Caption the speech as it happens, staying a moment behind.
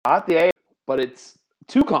not the AFC, but it's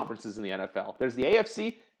two conferences in the NFL. There's the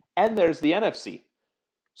AFC and there's the NFC.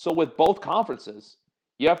 So with both conferences,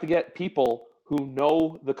 you have to get people who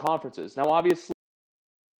know the conferences. Now, obviously,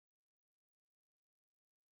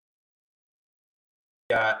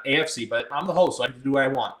 AFC, but I'm the host, so I can do what I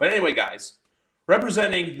want. But anyway, guys,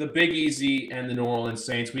 representing the Big Easy and the New Orleans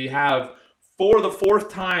Saints, we have for the fourth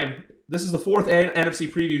time. This is the fourth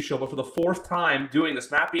NFC preview show, but for the fourth time doing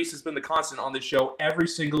this, Matt Beast has been the constant on this show every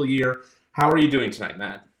single year. How are you doing tonight,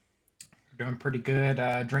 Matt? Doing pretty good.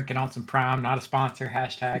 Drinking on some Prime, not a sponsor.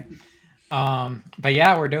 Hashtag. But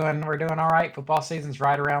yeah, we're doing all right. Football season's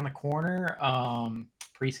right around the corner.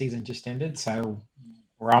 Preseason just ended, so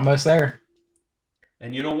we're almost there.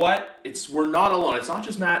 And you know what? We're not alone. It's not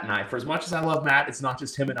just Matt and I. For as much as I love Matt, it's not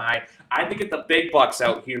just him and I. I think it's the big bucks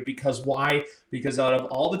out here because why? Because out of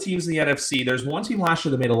all the teams in the NFC, there's one team last year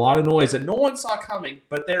that made a lot of noise that no one saw coming,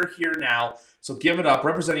 but they're here now. So give it up.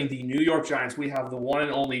 Representing the New York Giants, we have the one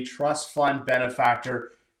and only trust fund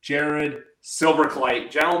benefactor, Jared Silverclight.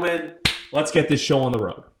 Gentlemen, let's get this show on the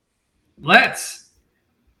road. Let's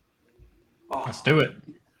do it.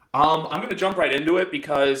 I'm going to jump right into it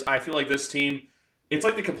because I feel like this team, it's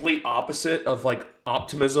like the complete opposite of like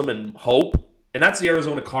optimism and hope, and that's the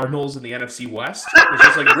Arizona Cardinals in the NFC West. It's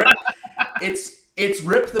just like it's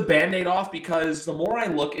ripped the Band-Aid off because the more I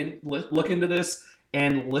look into this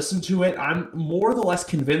and listen to it, I'm more or less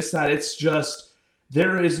convinced that it's just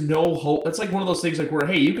there is no hope. It's like one of those things like where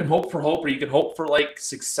hey, you can hope for hope or you can hope for like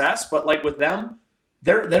success, but like with them,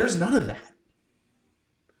 there's none of that.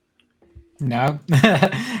 No,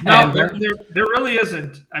 no, there really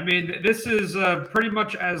isn't. I mean, this is pretty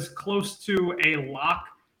much as close to a lock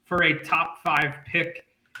for a top 5 pick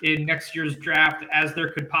in next year's draft as there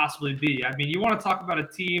could possibly be. I mean, you want to talk about a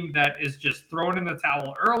team that is just throwing in the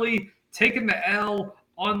towel early, taking the L,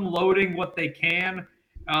 unloading what they can.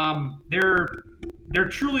 There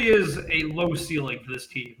truly is a low ceiling for this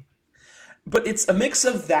team. But it's a mix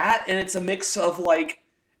of that, and it's a mix of like,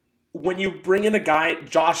 when you bring in a guy,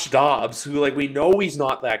 Josh Dobbs, who like we know he's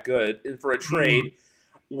not that good, and for a trade,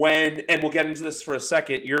 and we'll get into this for a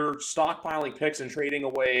second, you're stockpiling picks and trading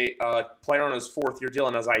away a player on his 4th-year deal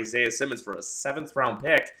and as Isaiah Simmons for a 7th-round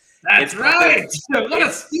pick. That's right. What a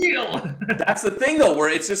steal. That's the thing, though, where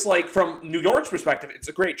it's just like from New York's perspective, it's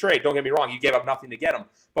a great trade. Don't get me wrong. You gave up nothing to get him.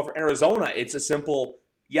 But for Arizona, it's a simple,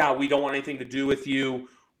 yeah, we don't want anything to do with you.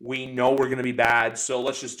 We know we're going to be bad, so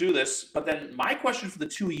let's just do this. But then my question for the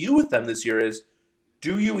two of you with them this year is,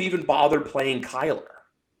 do you even bother playing Kyler?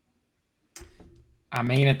 I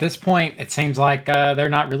mean, at this point, it seems like they're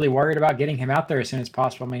not really worried about getting him out there as soon as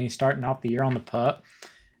possible. I mean, he's starting off the year on the pup.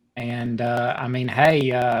 And, I mean,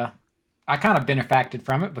 hey, I kind of benefited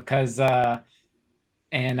from it because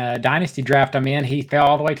in a Dynasty draft I'm in, he fell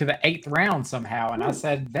all the way to the 8th round somehow. And I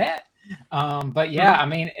said, bet. But, yeah, I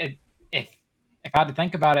mean, if I had to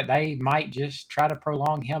think about it, they might just try to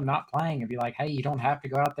prolong him not playing and be like, hey, you don't have to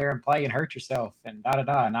go out there and play and hurt yourself and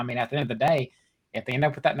da-da-da. And I mean, at the end of the day, if they end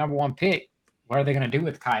up with that number 1 pick, what are they going to do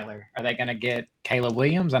with Kyler? Are they going to get Caleb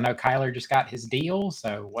Williams? I know Kyler just got his deal,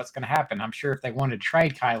 so what's going to happen? I'm sure if they wanted to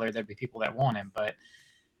trade Kyler, there'd be people that want him. But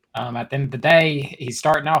at the end of the day, he's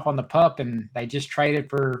starting off on the pup, and they just traded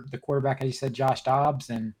for the quarterback, as you said, Josh Dobbs.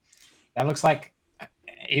 And that looks like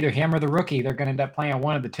either him or the rookie, they're going to end up playing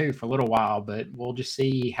one of the two for a little while, but we'll just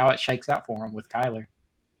see how it shakes out for him with Kyler.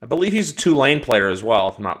 I believe he's a Tulane player as well,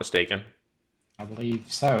 if I'm not mistaken. I believe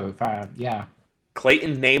so. Yeah.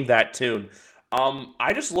 Clayton named that tune.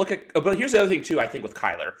 I just look at, but here's the other thing too, I think with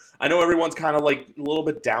Kyler. I know everyone's kind of like a little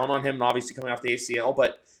bit down on him, and obviously coming off the ACL,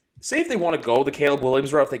 but say if they want to go the Caleb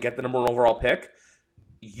Williams route, if they get the number 1 overall pick,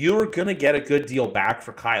 you're going to get a good deal back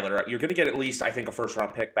for Kyler. You're going to get at least, I think, a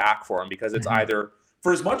 1st-round pick back for him because it's either,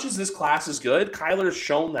 for as much as this class is good, Kyler's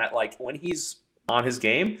shown that like when he's on his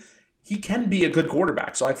game, he can be a good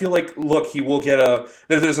quarterback. So I feel like, look, he will get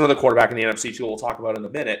there's another quarterback in the NFC too we'll talk about in a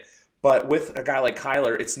minute. But with a guy like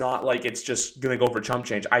Kyler, it's not like it's just going to go for chump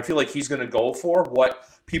change. I feel like he's going to go for what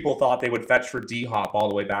people thought they would fetch for D-Hop all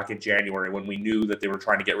the way back in January when we knew that they were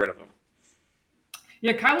trying to get rid of him.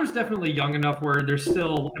 Yeah, Kyler's definitely young enough where there's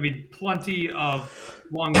still, I mean, plenty of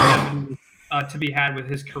longevity to be had with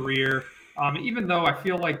his career. Even though I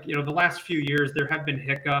feel like, the last few years there have been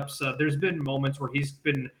hiccups. There's been moments where he's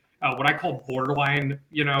been what I call borderline,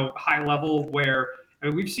 high level where – I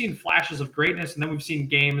mean, we've seen flashes of greatness, and then we've seen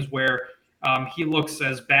games where he looks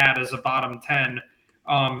as bad as a bottom 10.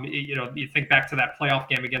 You think back to that playoff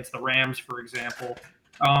game against the Rams, for example.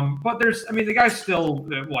 But the guy's still,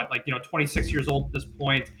 26 years old at this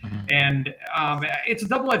point. And it's a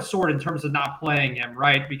double-edged sword in terms of not playing him,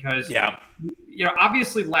 right? Because,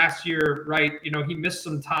 obviously last year, right, he missed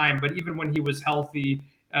some time, but even when he was healthy,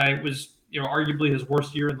 it was, arguably his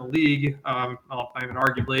worst year in the league. Well, not even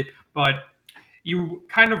arguably, but you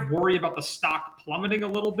kind of worry about the stock plummeting a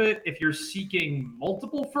little bit if you're seeking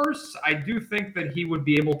multiple firsts. I do think that he would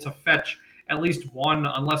be able to fetch at least one,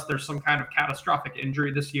 unless there's some kind of catastrophic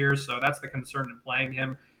injury this year. So that's the concern in playing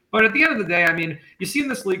him. But at the end of the day, I mean, you see in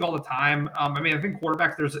this league all the time. I think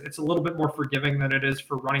quarterbacks, it's a little bit more forgiving than it is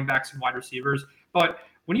for running backs and wide receivers. But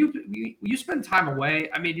when you spend time away,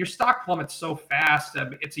 I mean, your stock plummets so fast.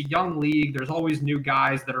 It's a young league. There's always new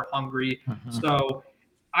guys that are hungry. Mm-hmm. So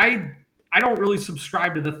I don't really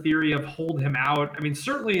subscribe to the theory of hold him out. I mean,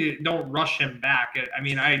 certainly don't rush him back. I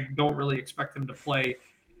mean, I don't really expect him to play,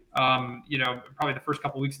 probably the first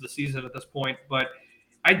couple of weeks of the season at this point. But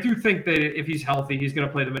I do think that if he's healthy, he's going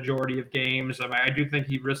to play the majority of games. I mean, I do think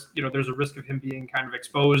there's a risk of him being kind of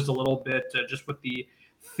exposed a little bit just with the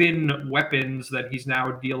thin weapons that he's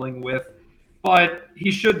now dealing with. But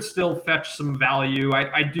he should still fetch some value.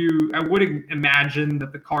 I would imagine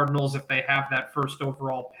that the Cardinals, if they have that first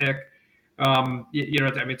overall pick,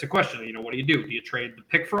 it's a question. What do you do? Do you trade the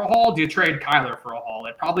pick for a haul? Do you trade Kyler for a haul?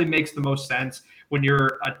 It probably makes the most sense when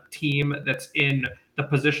you're a team that's in the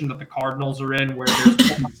position that the Cardinals are in, where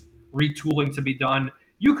there's retooling to be done.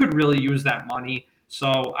 You could really use that money.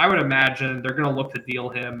 So I would imagine they're going to look to deal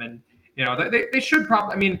him, and they should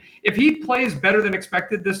probably. I mean, if he plays better than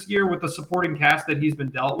expected this year with the supporting cast that he's been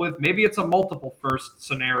dealt with, maybe it's a multiple first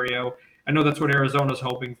scenario. I know that's what Arizona's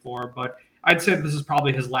hoping for, but I'd say this is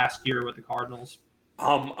probably his last year with the Cardinals.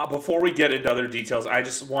 Before we get into other details, I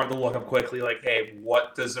just wanted to look up quickly, hey,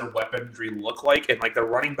 what does their weaponry look like? And their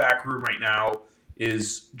running back room right now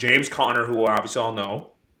is James Conner, who obviously all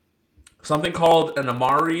know. Something called an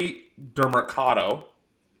Amari Demercado.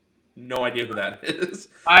 No idea who that is.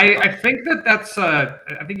 I think that's I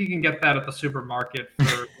think you can get that at the supermarket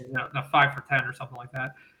for a 5 for $10 or something like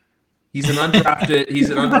that. He's an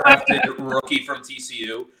undrafted rookie from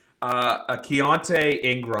TCU. A Keontae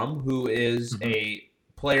Ingram, who is a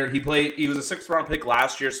player. He was a 6th round pick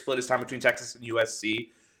last year, split his time between Texas and USC.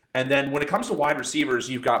 And then when it comes to wide receivers,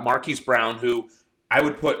 you've got Marquise Brown, who I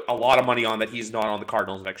would put a lot of money on that he's not on the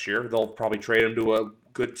Cardinals next year. They'll probably trade him to a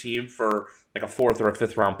good team for a 4th or a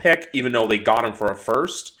 5th round pick, even though they got him for a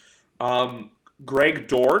first. Greg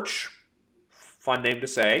Dortch, fun name to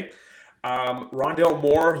say. Rondale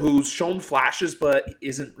Moore, who's shown flashes but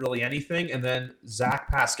isn't really anything, and then Zach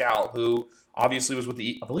Pascal, who obviously was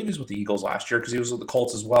I believe he was with the Eagles last year because he was with the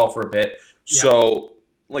Colts as well for a bit. Yeah. So,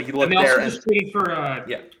 you look there, and just traded for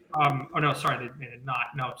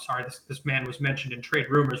This man was mentioned in trade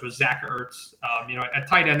rumors with Zach Ertz. At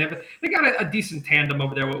tight end, they got a decent tandem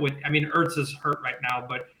over there. Ertz is hurt right now,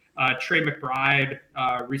 but. Trey McBride,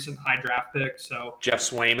 recent high draft pick. So Jeff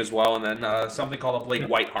Swaim as well, and then something called a Blake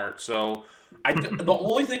Whiteheart. So the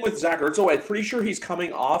only thing with Zach Ertz, I'm pretty sure he's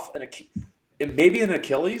coming off maybe an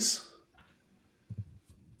Achilles.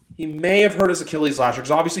 He may have hurt his Achilles last year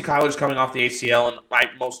because obviously Kyler's coming off the ACL, and I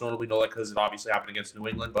most notably know that because it obviously happened against New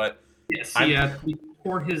England. But yes, he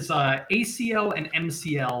tore his ACL and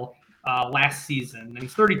MCL last season, and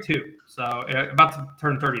he's 32, so about to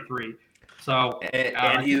turn 33. So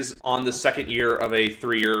and he's on the second year of a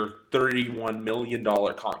 3-year, $31 million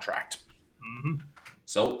contract. Mm-hmm.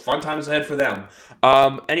 So fun times ahead for them.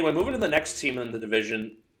 Anyway, moving to the next team in the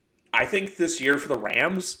division, I think this year for the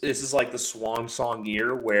Rams, this is the swan song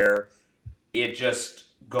year where it just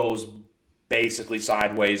goes basically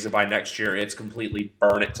sideways, and by next year it's completely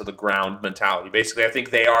burn it to the ground mentality. Basically, I think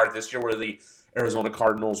they are this year where the Arizona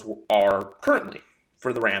Cardinals are currently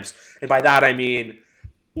for the Rams. And by that I mean,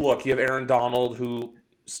 look, you have Aaron Donald, who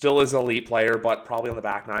still is an elite player, but probably on the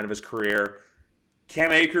back nine of his career.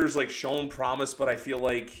 Cam Akers, shown promise, but I feel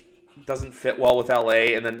like doesn't fit well with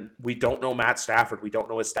LA. And then we don't know Matt Stafford. We don't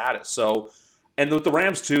know his status. So, and with the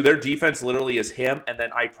Rams too, their defense literally is him. And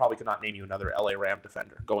then I probably could not name you another LA Ram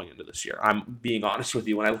defender going into this year. I'm being honest with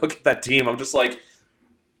you. When I look at that team, I'm just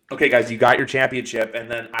okay, guys, you got your championship. And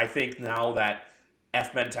then I think now that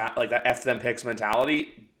that F them picks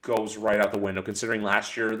mentality goes right out the window, considering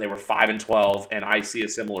last year they were 5-12, and I see a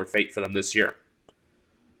similar fate for them this year.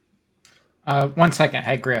 1 second.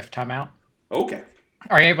 Hey, Griff, timeout. Okay.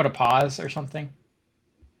 Are you able to pause or something?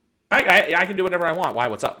 I can do whatever I want. Why?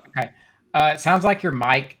 What's up? Okay. It sounds like your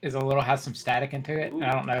mic has some static into it.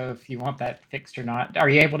 I don't know if you want that fixed or not. Are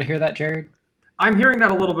you able to hear that, Jared? I'm hearing that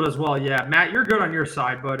a little bit as well. Yeah, Matt, you're good on your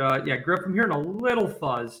side, but Griff, I'm hearing a little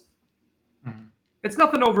fuzz. Mm-hmm. It's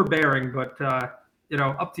nothing overbearing, but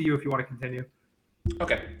up to you if you want to continue.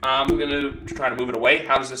 Okay, I'm gonna try to move it away.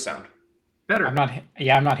 How does this sound? Better. I'm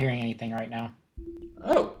not hearing anything right now.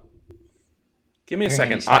 Oh. Give me a Hearing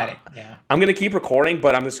second. any static, yeah. I'm going to keep recording,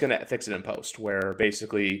 but I'm just going to fix it in post, where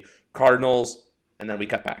basically Cardinals, and then we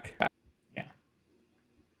cut back. Yeah.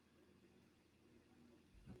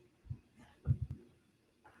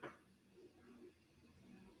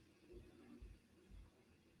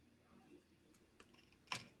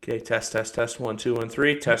 Okay, test. 1, 2, and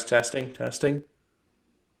 3. Testing.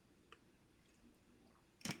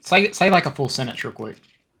 Say like a full sentence real quick.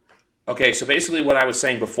 Okay, so basically what I was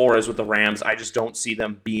saying before is with the Rams, I just don't see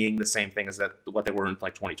them being the same thing as what they were in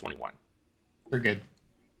like 2021. We're good.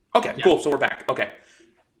 Okay, cool. So we're back. Okay.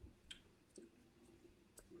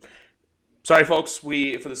 Sorry, folks, for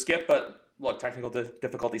the skip, but look, technical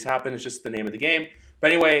difficulties happen. It's just the name of the game.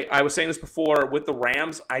 But anyway, I was saying this before with the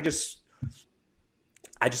Rams. I just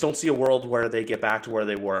don't see a world where they get back to where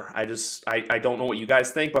they were. I don't know what you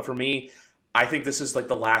guys think, but for me, I think this is like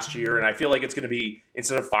the last year, and I feel like it's going to be,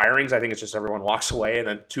 instead of firings, I think it's just everyone walks away, and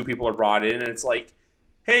then 2 people are brought in, and it's like,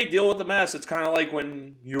 hey, deal with the mess. It's kind of like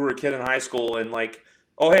when you were a kid in high school, and like,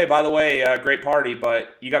 oh, hey, by the way, great party,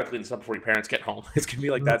 but you got to clean this up before your parents get home. It's going to be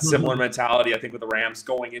like that similar mentality, I think, with the Rams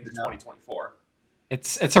going into 2024.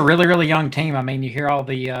 It's a really, really young team. I mean, you hear all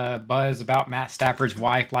the buzz about Matt Stafford's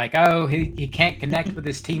wife, like, oh, he can't connect with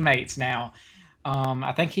his teammates now.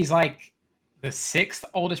 I think he's like the 6th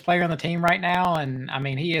oldest player on the team right now. And I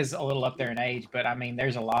mean, he is a little up there in age, but I mean,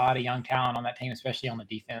 there's a lot of young talent on that team, especially on the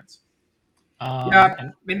defense.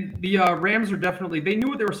 I mean, the Rams are definitely, they knew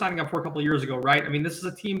what they were signing up for a couple of years ago, right? I mean, this is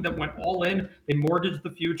a team that went all in, they mortgaged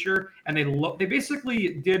the future, and they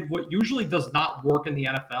basically did what usually does not work in the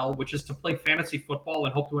NFL, which is to play fantasy football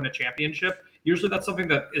and hope to win a championship. Usually that's something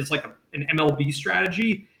that is like an MLB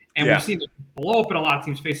strategy, and we've seen it blow up in a lot of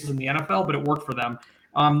teams' faces in the NFL, but it worked for them.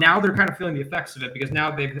 Now they're kind of feeling the effects of it because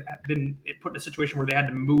now they've been put in a situation where they had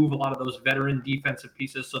to move a lot of those veteran defensive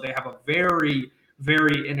pieces, so they have a very,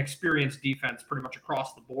 very inexperienced defense pretty much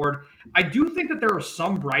across the board. I do think that there are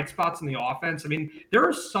some bright spots in the offense. I mean, there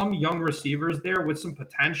are some young receivers there with some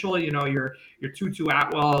potential. You know, your Tutu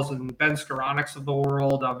Atwells and Ben Skoronix of the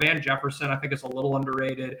world. Van Jefferson, I think, is a little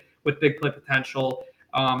underrated with big play potential.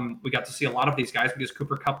 We got to see a lot of these guys because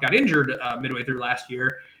Cooper Kupp got injured midway through last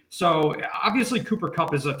year. So obviously Cooper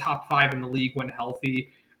Kupp is a top 5 in the league when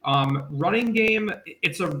healthy. Running game,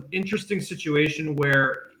 it's an interesting situation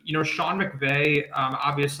where, you know, Sean McVay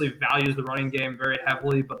obviously values the running game very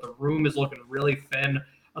heavily, but the room is looking really thin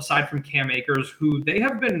aside from Cam Akers, who they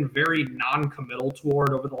have been very non-committal toward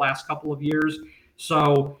over the last couple of years.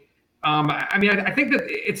 So, I mean, I think that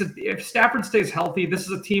if Stafford stays healthy, this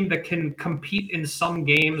is a team that can compete in some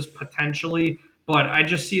games potentially, but I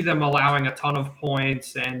just see them allowing a ton of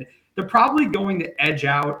points, and they're probably going to edge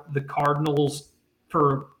out the Cardinals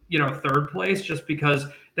for, you know, 3rd place just because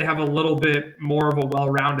they have a little bit more of a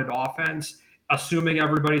well-rounded offense, assuming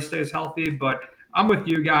everybody stays healthy. But I'm with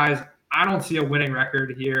you guys. I don't see a winning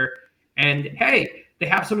record here. And hey, they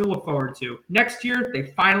have something to look forward to. Next year, they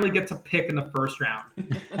finally get to pick in the 1st round.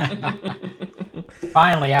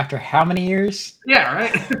 Finally, after how many years? Yeah,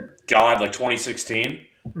 right? God, like 2016?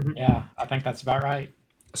 Yeah, I think that's about right.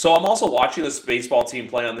 So I'm also watching this baseball team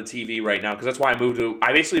play on the TV right now because that's why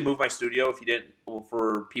I basically moved my studio, if you didn't,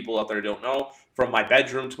 for people out there who don't know, from my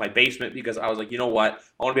bedroom to my basement because I was like, you know what?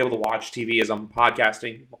 I want to be able to watch TV as I'm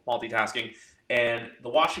podcasting, multitasking. And the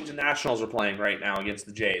Washington Nationals are playing right now against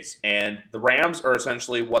the Jays. And the Rams are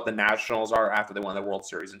essentially what the Nationals are after they won the World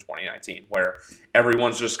Series in 2019, where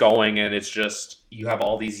everyone's just going and it's just you have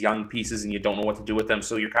all these young pieces and you don't know what to do with them.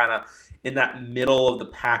 So you're kind of in that middle of the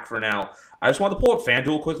pack for now. I just want to pull up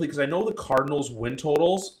FanDuel quickly because I know the Cardinals' win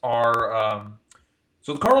totals are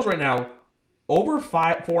so the Cardinals right now over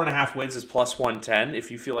 4.5 wins is plus 110 if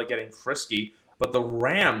you feel like getting frisky. But the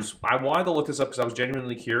Rams, I wanted to look this up because I was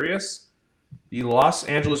genuinely curious. The Los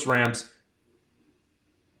Angeles Rams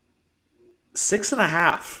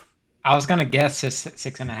 6.5. I was gonna guess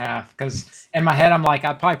 6.5 because in my head I'm like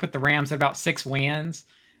I'd probably put the Rams at about 6 wins.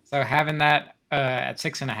 So having that at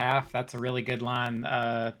 6.5, that's a really good line.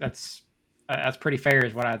 That's pretty fair,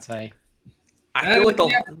 is what I'd say. I feel like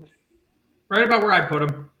right about where I put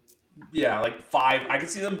them. Yeah, like 5. I can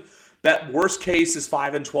see them. That worst case is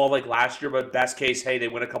 5-12 like last year, but best case, hey, they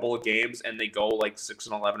win a couple of games and they go like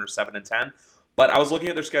 6-11 or 7-10. But I was looking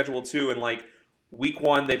at their schedule too, and like week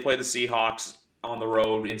 1 they play the Seahawks on the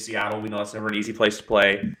road in Seattle. We know that's never an easy place to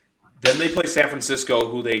play. Then they play San Francisco,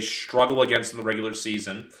 who they struggle against in the regular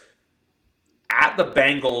season. At the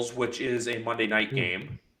Bengals, which is a Monday night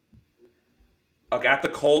game. At the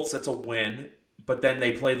Colts, that's a win. But then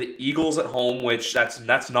they play the Eagles at home, which that's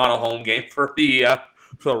not a home game for the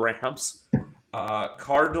Rams.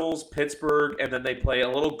 Cardinals, Pittsburgh, and then they play a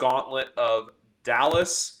little gauntlet of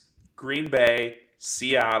Dallas, Green Bay,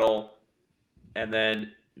 Seattle, and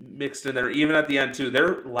then mixed in there, even at the end too.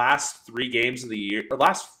 Their last 3 games of the year, or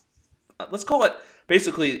let's call it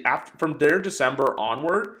basically after from their December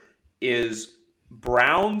onward, is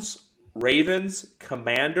Browns, Ravens,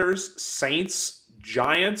 Commanders, Saints,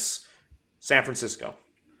 Giants, San Francisco.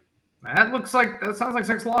 That sounds like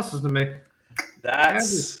 6 losses to me. That's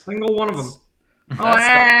Every single one of them.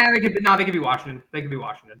 They could be Washington. They could be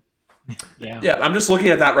Washington. Yeah, I'm just looking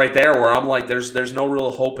at that right there where I'm like, there's no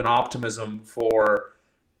real hope and optimism for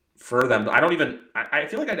them. I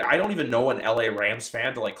feel like I don't even know an LA Rams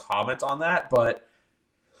fan to like comment on that, but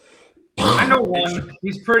I know one.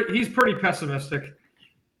 He's pretty pessimistic.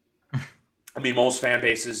 I mean, most fan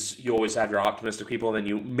bases, you always have your optimistic people, and then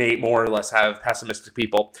you may more or less have pessimistic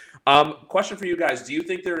people. Question for you guys. Do you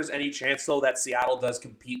think there is any chance, though, that Seattle does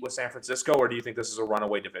compete with San Francisco, or do you think this is a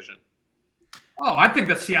runaway division? Oh, I think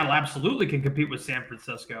that Seattle absolutely can compete with San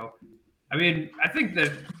Francisco. I mean, I think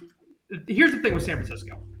that here's the thing with San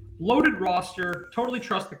Francisco. Loaded roster, totally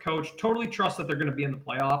trust the coach, totally trust that they're going to be in the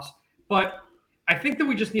playoffs. But I think that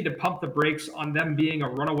we just need to pump the brakes on them being a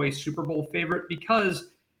runaway Super Bowl favorite because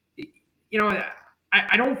 –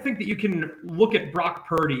 I don't think that you can look at Brock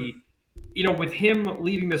Purdy, with him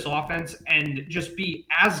leading this offense and just be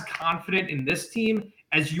as confident in this team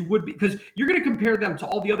as you would be, because you're going to compare them to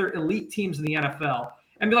all the other elite teams in the NFL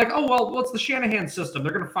and be like, oh, well, it's the Shanahan system.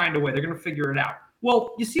 They're going to find a way. They're going to figure it out.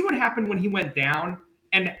 Well, you see what happened when he went down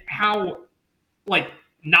and how,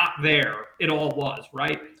 not there it all was,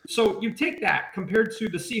 right? So you take that compared to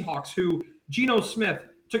the Seahawks, who Geno Smith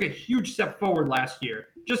took a huge step forward last year.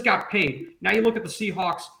 Just got paid. Now you look at the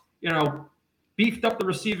Seahawks, beefed up the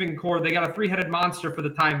receiving core. They got a 3-headed monster for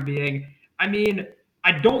the time being. I mean,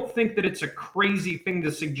 I don't think that it's a crazy thing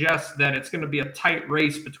to suggest that it's going to be a tight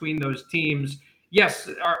race between those teams. Yes,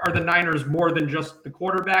 are the Niners more than just the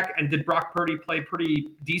quarterback? And did Brock Purdy play pretty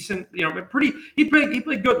decent? He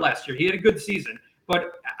played good last year. He had a good season.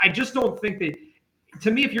 But I just don't think that. To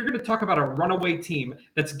me, if you're going to talk about a runaway team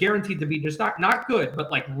that's guaranteed to be just not good, but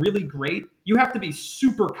really great, you have to be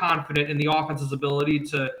super confident in the offense's ability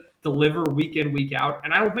to deliver week in, week out.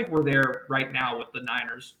 And I don't think we're there right now with the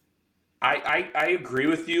Niners. I agree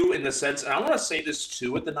with you in the sense, and I want to say this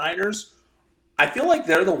too with the Niners. I feel like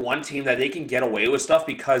they're the one team that they can get away with stuff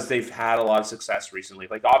because they've had a lot of success recently.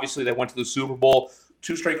 Obviously, they went to the Super Bowl,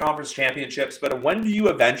 2 straight conference championships, but when do you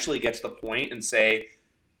eventually get to the point and say,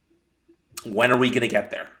 when are we going to get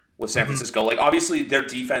there with San Francisco? Obviously, their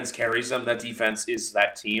defense carries them. That defense is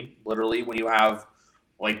that team, literally, when you have,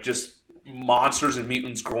 just monsters and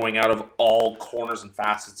mutants growing out of all corners and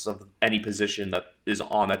facets of any position that is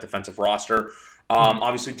on that defensive roster.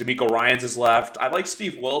 Obviously, DeMeco Ryans is left. I like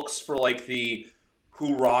Steve Wilkes for, the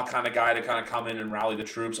hoorah kind of guy to kind of come in and rally the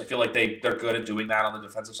troops. I feel like they're good at doing that on the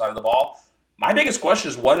defensive side of the ball. My biggest question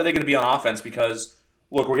is, what are they going to be on offense? Because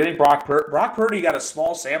look, we're getting Brock Purdy got a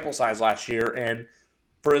small sample size last year, and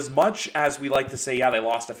for as much as we like to say, they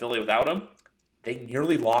lost to Philly without him, they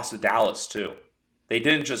nearly lost to Dallas too. They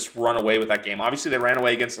didn't just run away with that game. Obviously, they ran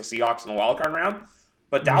away against the Seahawks in the wildcard round,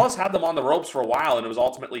 but Dallas had them on the ropes for a while, and it was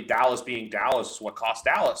ultimately Dallas being Dallas what cost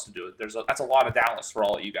Dallas to do it. That's a lot of Dallas for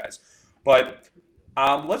all of you guys. But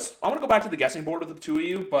I want to go back to the guessing board with the two of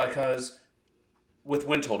you, because with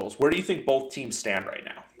win totals, where do you think both teams stand right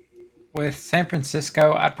now? With San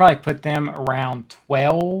Francisco, I'd probably put them around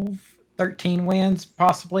 12, 13 wins,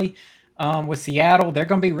 possibly. With Seattle, they're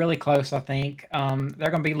going to be really close, I think.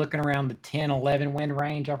 They're going to be looking around the 10, 11 win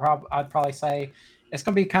range, I'd probably say. It's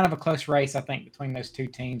going to be kind of a close race, I think, between those two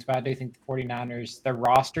teams. But I do think the 49ers, their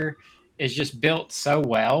roster is just built so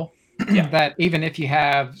well that even if you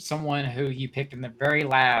have someone who you picked in the very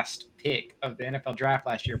last pick of the NFL draft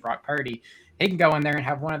last year, Brock Purdy, he can go in there and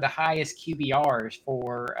have one of the highest QBRs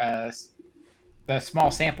for the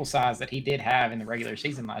small sample size that he did have in the regular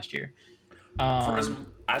season last year. I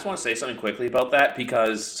just want to say something quickly about that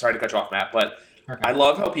because, sorry to cut you off, Matt, but okay. I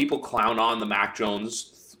love how people clown on the Mac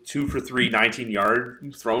Jones 2 for 3,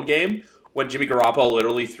 19-yard thrown game when Jimmy Garoppolo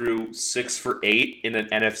literally threw 6 for 8 in an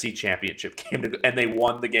NFC championship game, and they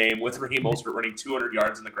won the game with Raheem Mostert running 200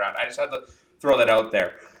 yards in the ground. I just had to throw that out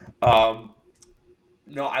there.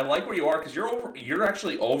 No, I like where you are because you're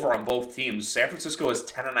actually over on both teams. San Francisco is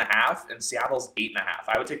 10.5 and Seattle's 8.5.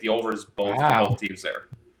 I would take the overs both teams there.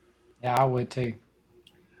 Yeah, I would too.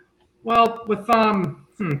 Well, with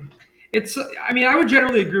it's. I mean, I would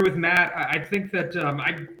generally agree with Matt. I think that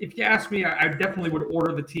if you ask me, I definitely would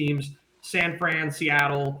order the teams: San Fran,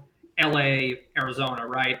 Seattle, LA, Arizona.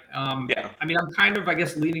 Right? Yeah. I mean, I'm kind of, I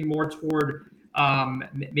guess, leaning more toward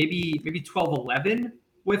maybe 12-11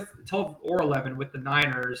 with 12 or 11 with the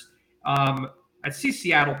Niners. I'd see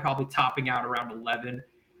Seattle probably topping out around 11.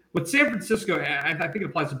 With San Francisco, I think it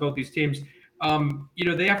applies to both these teams.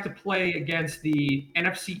 They have to play against the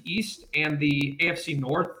NFC East and the AFC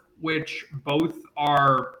North, which both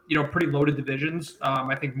are, pretty loaded divisions.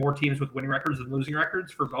 I think more teams with winning records than losing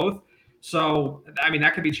records for both. So,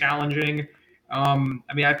 that could be challenging.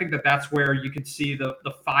 I think that's where you could see the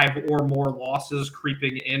 5 or more losses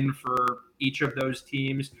creeping in for each of those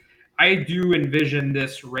teams. I do envision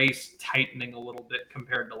this race tightening a little bit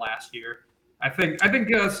compared to last year. I think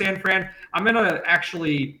San Fran, I'm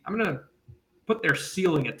gonna put their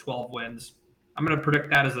ceiling at 12 wins. I'm gonna predict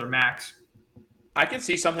that as their max. I can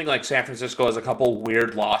see something like San Francisco as a couple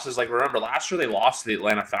weird losses. Like, remember last year they lost to the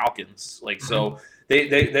Atlanta Falcons. So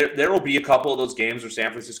there will be a couple of those games where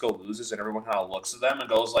San Francisco loses and everyone kind of looks at them and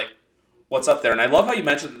goes like, what's up there? And I love how you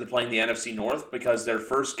mentioned that they're playing the NFC North because their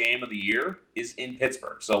first game of the year is in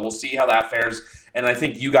Pittsburgh. So we'll see how that fares. And I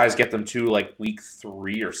think you guys get them to like week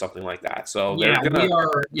 3 or something like that. So we are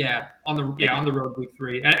on the road week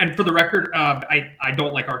 3. And for the record, I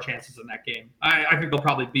don't like our chances in that game. I think they'll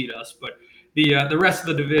probably beat us, but the rest of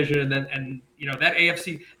the division and that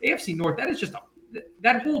AFC North, that is just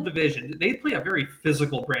that whole division, they play a very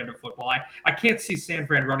physical brand of football. I can't see San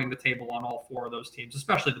Fran running the table on all 4 of those teams,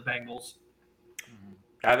 especially the Bengals.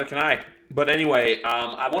 Neither can I. But anyway,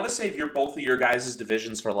 I want to save both of your guys'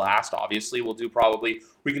 divisions for last. Obviously, we'll do South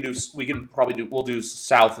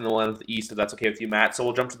and the East if that's okay with you, Matt. So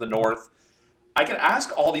we'll jump to the North. I can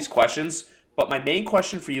ask all these questions, but my main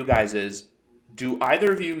question for you guys is: do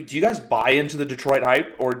you guys buy into the Detroit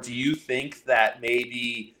hype, or do you think that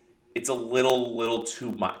maybe it's a little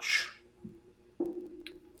too much?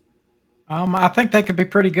 I think they could be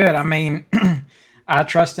pretty good. I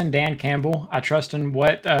trust in Dan Campbell. I trust in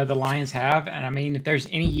what the Lions have. And if there's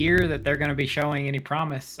any year that they're going to be showing any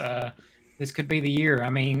promise, this could be the year.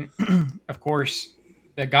 Of course,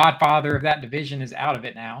 the godfather of that division is out of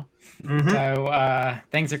it now. Mm-hmm. So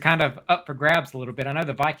things are kind of up for grabs a little bit. I know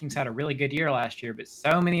the Vikings had a really good year last year, but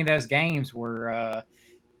so many of those games were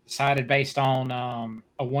decided based on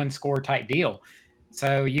a one-score type deal.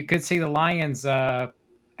 So you could see the Lions,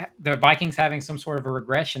 the Vikings having some sort of a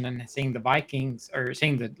regression and seeing the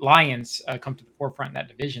Lions come to the forefront in that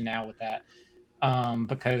division now with that.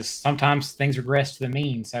 Because sometimes things regress to the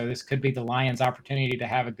mean. So this could be the Lions' opportunity to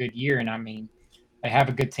have a good year. And they have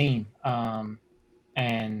a good team.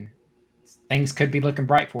 And things could be looking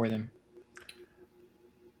bright for them.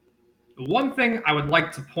 The one thing I would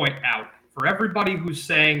like to point out for everybody who's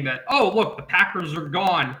saying that, oh, look, the Packers are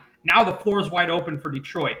gone. Now the floor is wide open for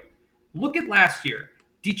Detroit. Look at last year.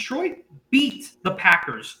 Detroit beat the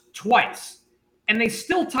Packers twice, and they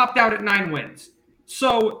still topped out at 9 wins.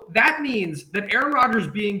 So that means that Aaron Rodgers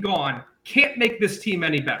being gone can't make this team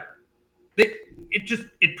any better.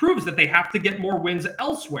 It proves that they have to get more wins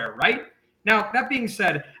elsewhere, right? Now, that being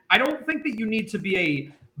said, I don't think that you need to be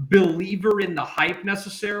a believer in the hype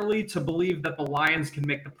necessarily to believe that the Lions can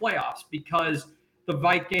make the playoffs, because the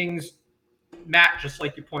Vikings, Matt, just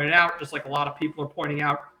like you pointed out, just like a lot of people are pointing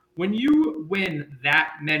out, when you win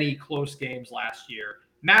that many close games last year,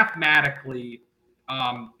 mathematically,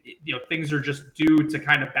 things are just due to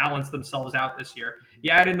kind of balance themselves out this year.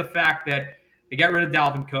 You add in the fact that they got rid of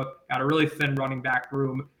Dalvin Cook, got a really thin running back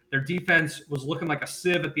room. Their defense was looking like a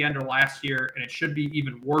sieve at the end of last year, and it should be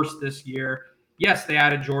even worse this year. Yes, they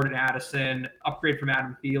added Jordan Addison, upgrade from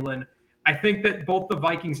Adam Thielen. I think that both the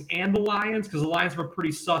Vikings and the Lions, because the Lions have a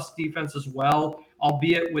pretty sus defense as well,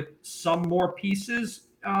 albeit with some more pieces,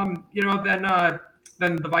 than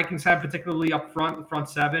the Vikings have, particularly up front, the front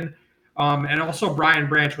 7. And also Brian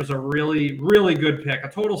Branch was a really, really good pick.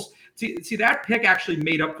 See, that pick actually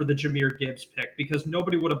made up for the Jahmyr Gibbs pick, because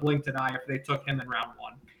nobody would have blinked an eye if they took him in round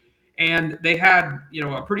 1. And they had,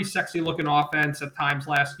 a pretty sexy looking offense at times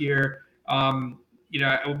last year.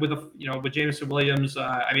 With Jameson Williams,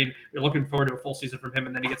 you're looking forward to a full season from him,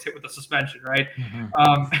 and then he gets hit with a suspension, right?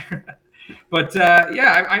 Mm-hmm.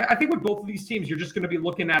 I think with both of these teams, you're just going to be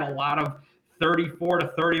looking at a lot of 34 to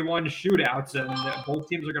 31 shootouts, and both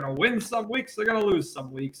teams are going to win some weeks, they're going to lose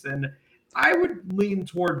some weeks, and I would lean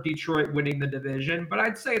toward Detroit winning the division, but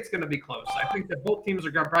I'd say it's going to be close. I think that both teams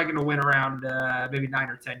are probably going to win around maybe 9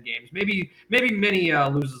 or 10 games. Maybe Minnie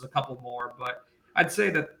loses a couple more, but I'd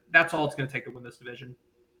say that's all it's going to take to win this division.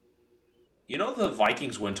 The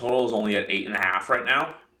Vikings win total is only at 8.5 right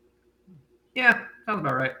now. Yeah, sounds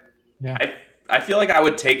about right. Yeah, I feel like I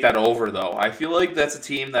would take that over, though. I feel like that's a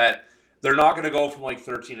team that they're not going to go from like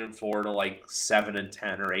 13-4 to like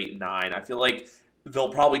 7-10 or 8-9. I feel like they'll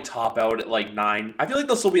probably top out at like 9. I feel like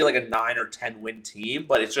they'll still be like a 9 or 10 win team,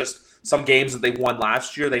 but it's just some games that they won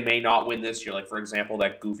last year, they may not win this year. Like, for example,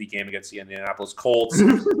 that goofy game against the Indianapolis Colts.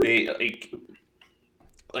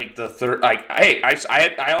 Like the third, like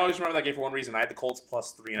I always remember that game for one reason. I had the Colts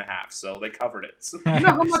plus 3.5, so they covered it. So you know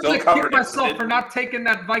how much I kicked myself for not taking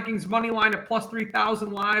that Vikings money line at plus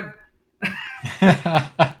 3,000 live.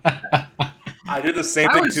 I did the same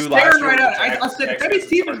thing too last year. Right I said, if any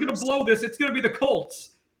team is going to blow this, it's going to be the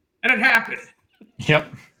Colts, and it happened.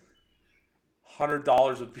 Yep.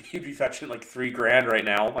 $100 would be fetching like $3,000 right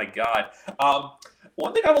now. Oh my god.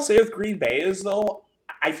 One thing I will say with Green Bay is though,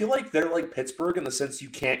 I feel like they're like Pittsburgh in the sense you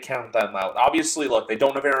can't count them out. Obviously, look, they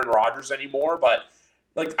don't have Aaron Rodgers anymore, but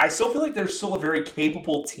like I still feel like they're still a very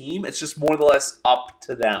capable team. It's just more or less up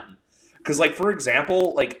to them. Because like for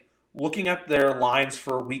example, like looking at their lines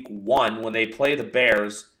for week 1 when they play the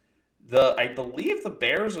Bears, I believe the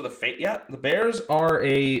Bears are the Bears are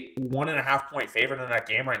a 1.5 point favorite in that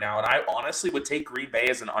game right now, and I honestly would take Green Bay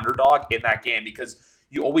as an underdog in that game because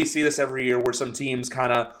you always see this every year where some teams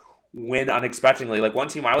kind of win unexpectedly. Like one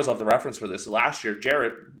team I always love the reference for this last year,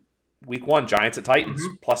 Jarrett, week 1, Giants at Titans,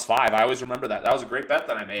 +5. I always remember that. That was a great bet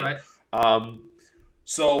that I made. Right.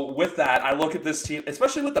 So with that, I look at this team,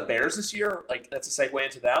 especially with the Bears this year, like that's a segue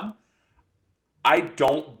into them. I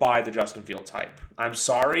don't buy the Justin Fields hype. I'm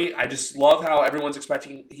sorry. I just love how everyone's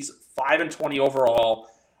expecting he's 5-20 overall.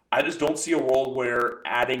 I just don't see a world where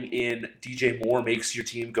adding in DJ Moore makes your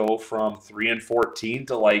team go from 3-14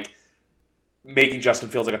 to like making Justin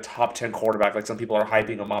Fields like a top 10 quarterback like some people are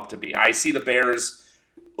hyping him up to be. I see the Bears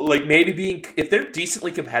like maybe being, if they're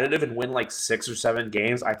decently competitive and win like 6 or 7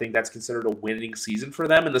 games, I think that's considered a winning season for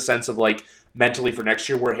them in the sense of like mentally for next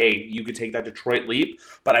year where, hey, you could take that Detroit leap,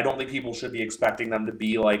 but I don't think people should be expecting them to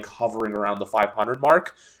be like hovering around the 500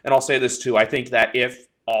 mark. And I'll say this too. I think that if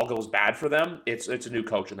all goes bad for them, it's a new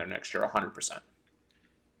coach in there next year, 100%.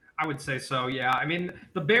 I would say so, yeah. I mean,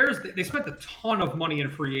 the Bears, they spent a ton of money in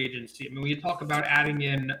free agency. I mean, when you talk about adding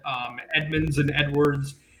in Edmonds and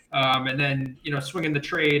Edwards, and then, you know, swinging the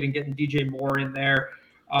trade and getting DJ Moore in there.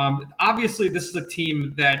 Obviously, this is a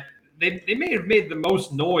team that they may have made the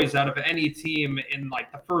most noise out of any team in,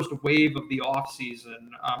 like, the first wave of the offseason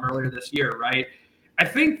earlier this year, right? I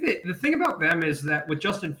think that the thing about them is that with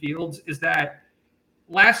Justin Fields is that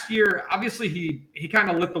last year, obviously, he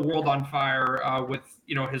kind of lit the world on fire with,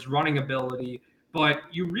 you know, his running ability, but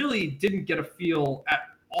you really didn't get a feel at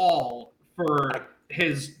all for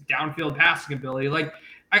his downfield passing ability. Like,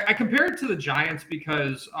 I compare it to the Giants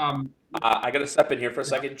because I got to step in here for a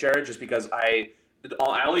second, Jared, just because I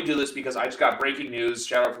only do this because I just got breaking news.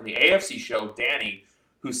 Shout out from the AFC show, Danny,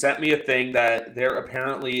 who sent me a thing that there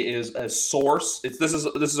apparently is a source. This is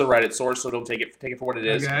a Reddit source, so don't take it for what it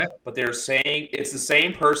is. Okay. But they're saying it's the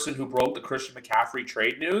same person who broke the Christian McCaffrey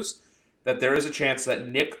trade news, that there is a chance that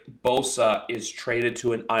Nick Bosa is traded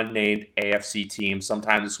to an unnamed AFC team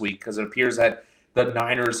sometime this week because it appears that the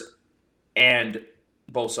Niners and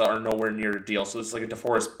Bosa are nowhere near a deal. So it's like a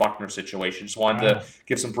DeForest Buckner situation. Just wanted to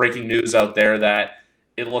give some breaking news out there that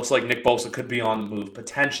it looks like Nick Bosa could be on the move,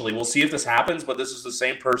 potentially. We'll see if this happens, but this is the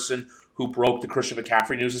same person who broke the Christian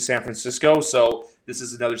McCaffrey news in San Francisco. So this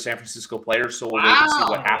is another San Francisco player. So we'll wait and see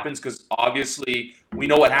what happens because obviously we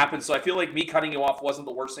know what happens. So I feel like me cutting you off wasn't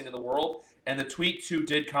the worst thing in the world. And the tweet, too,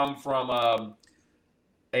 did come from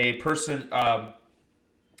a person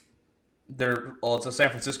it's a San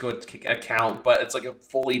Francisco account, but it's like a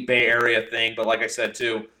fully Bay Area thing. But like I said,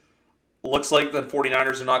 too, looks like the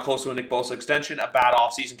 49ers are not close to a Nick Bosa extension. A bad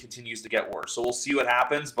offseason continues to get worse. So we'll see what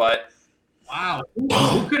happens. But wow,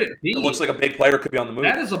 who could it be? It looks like a big player could be on the move.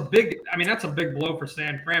 That's a big blow for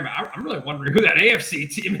San Fran. I'm really wondering who that AFC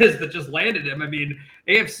team is that just landed him. I mean,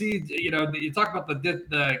 AFC, you know, you talk about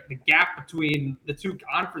the gap between the two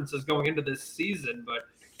conferences going into this season, but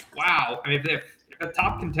wow. I mean, if a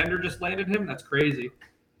top contender just landed him, that's crazy.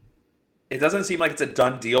 It doesn't seem like it's a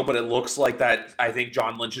done deal, but it looks like that. I think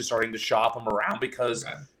John Lynch is starting to shop him around because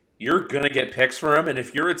you're going to get picks for him. And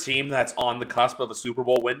if you're a team that's on the cusp of a Super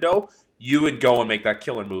Bowl window, you would go and make that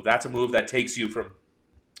killer move. That's a move that takes you from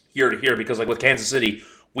here to here because like with Kansas City,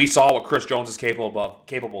 we saw what Chris Jones is capable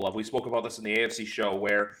of. We spoke about this in the AFC show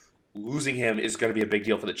where losing him is going to be a big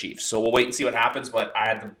deal for the Chiefs. So we'll wait and see what happens, but I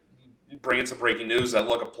had to bring in some breaking news that,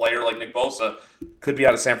 look, a player like Nick Bosa could be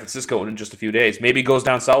out of San Francisco in just a few days. Maybe he goes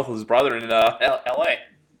down south with his brother in L.A.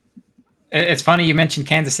 It's funny you mentioned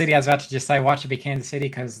Kansas City. I was about to just say watch it be Kansas City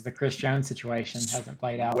because the Chris Jones situation hasn't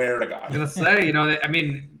played out. Where to God? I was going to say, you know, I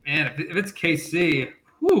mean, man, if it's KC,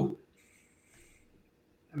 whoo.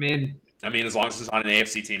 I mean, as long as it's on an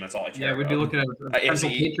AFC team, that's all I care about. Yeah, we'd be looking at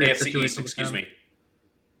AFC East, excuse me.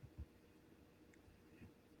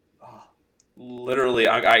 Literally,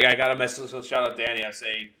 I got a message. So shout out Danny. I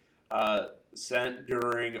say sent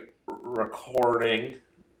during recording.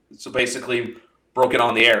 So basically, broke it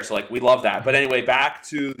on the air. So like we love that. But anyway, back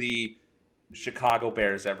to the Chicago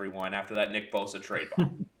Bears. Everyone after that Nick Bosa trade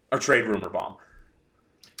bomb or trade rumor bomb.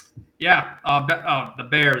 Yeah, the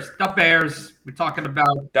Bears. We're talking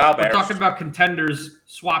about contenders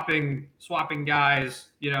swapping guys,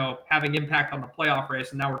 having impact on the playoff race,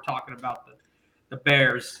 and now we're talking about the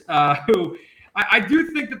Bears, who I do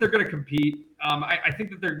think that they're going to compete. I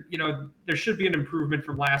think that there should be an improvement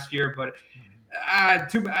from last year, but I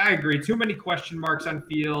agree. Too many question marks on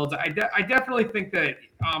Fields. I definitely think that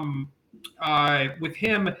with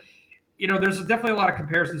him. There's definitely a lot of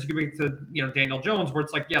comparisons you can make to, Daniel Jones, where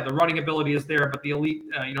it's like, yeah, the running ability is there, but the elite,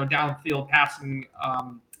 downfield passing,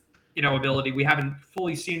 ability we haven't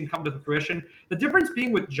fully seen come to fruition. The difference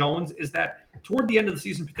being with Jones is that toward the end of the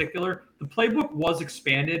season in particular, the playbook was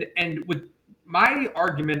expanded. And with my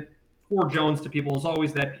argument for Jones to people is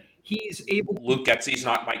always that he's able to... Luke Getsy's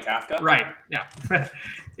not Mike Kafka. Right, yeah.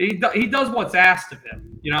 he does what's asked of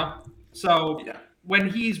him, So... Yeah. When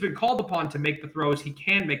he's been called upon to make the throws, he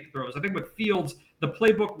can make the throws. I think with Fields, the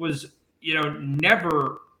playbook was,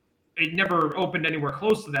 never opened anywhere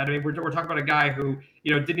close to that. I mean, we're talking about a guy who,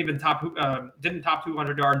 didn't top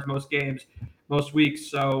 200 yards most games, most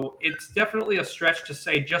weeks. So it's definitely a stretch to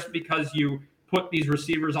say just because you put these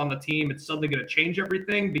receivers on the team, it's suddenly going to change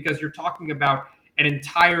everything, because you're talking about an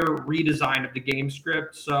entire redesign of the game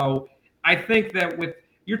script. So I think that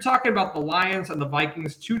you're talking about the Lions and the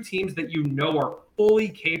Vikings, two teams that are fully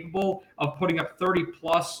capable of putting up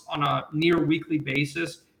 30-plus on a near weekly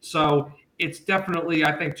basis. So it's definitely,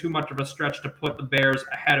 I think, too much of a stretch to put the Bears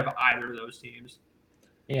ahead of either of those teams.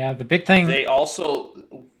 Yeah, the big thing... They also...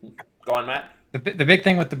 Go on, Matt. The big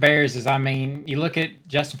thing with the Bears is, you look at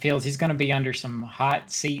Justin Fields, he's going to be under some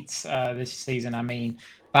hot seats this season.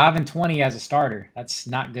 5-20 as a starter. That's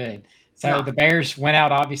not good. So The Bears went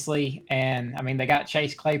out, obviously, and, they got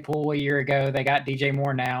Chase Claypool a year ago. They got DJ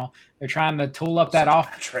Moore now. They're trying to tool up that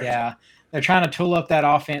offense. Yeah, they're trying to tool up that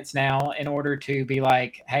offense now in order to be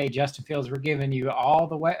like, hey, Justin Fields, we're giving you all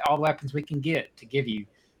the weapons we can get to give you.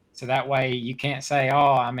 So that way you can't say,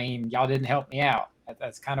 y'all didn't help me out.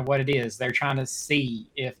 That's kind of what it is. They're trying to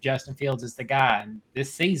see if Justin Fields is the guy. And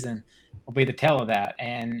this season will be the tell of that.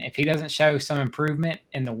 And if he doesn't show some improvement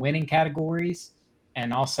in the winning categories,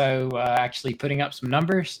 and also actually putting up some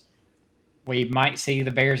numbers, we might see the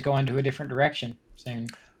Bears go into a different direction soon.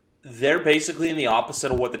 They're basically in the opposite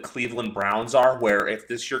of what the Cleveland Browns are, where if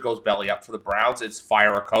this year goes belly up for the Browns, it's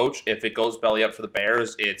fire a coach. If it goes belly up for the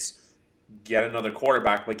Bears, it's get another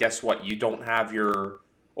quarterback. But guess what? You don't have your...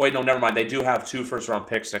 Oh, wait, no, never mind. They do have 2 first-round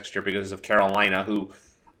picks next year because of Carolina, who...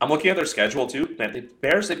 I'm looking at their schedule, too. Man, the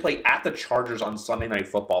Bears, they play at the Chargers on Sunday Night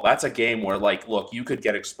Football. That's a game where, look, you could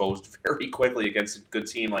get exposed very quickly against a good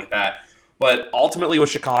team like that. But ultimately with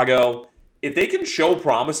Chicago, if they can show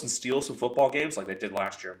promise and steal some football games like they did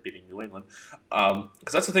last year, beating New England,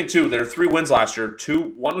 because that's the thing, too. There are 3 wins last year.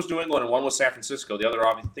 1 was New England and 1 was San Francisco. The other,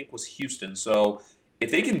 I think, was Houston. So if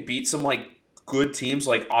they can beat some, good teams,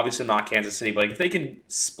 obviously not Kansas City, but if they can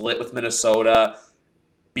split with Minnesota,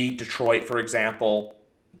 beat Detroit, for example,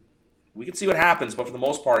 we can see what happens, but for the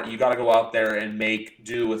most part, you got to go out there and make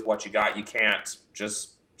do with what you got. You can't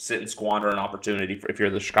just sit and squander an opportunity if you're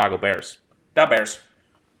the Chicago Bears. The Bears.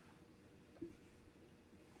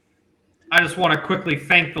 I just want to quickly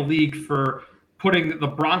thank the league for putting the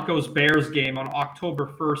Broncos-Bears game on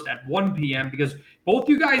October 1st at 1 p.m. because both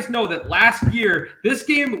you guys know that last year, this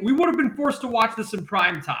game, we would have been forced to watch this in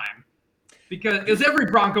prime time. Because every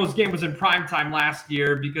Broncos game was in prime time last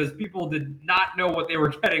year because people did not know what they were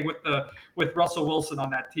getting with Russell Wilson on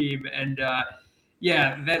that team. And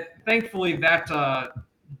thankfully that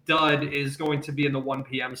dud is going to be in the 1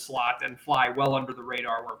 p.m. slot and fly well under the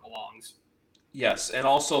radar where it belongs. Yes, and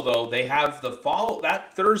also though they have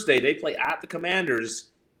that Thursday they play at the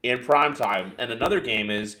Commanders in prime time, and another game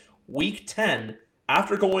is Week 10.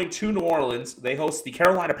 After going to New Orleans, they host the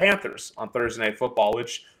Carolina Panthers on Thursday Night Football,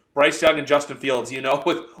 which Bryce Young and Justin Fields,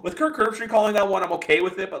 with Kirk Herbstreit calling that one, I'm okay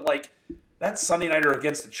with it. But, that Sunday nighter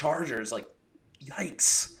against the Chargers,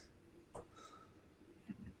 yikes.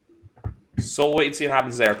 So we'll wait and see what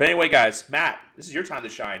happens there. But anyway, guys, Matt, this is your time to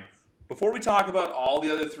shine. Before we talk about all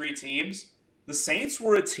the other 3 teams, the Saints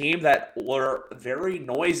were a team that were very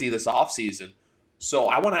noisy this offseason. So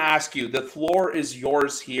I want to ask you, the floor is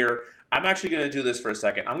yours here. I'm actually going to do this for a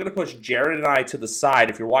second. I'm going to push Jared and I to the side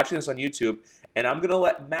if you're watching this on YouTube. And I'm going to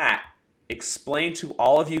let Matt explain to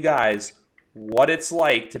all of you guys what it's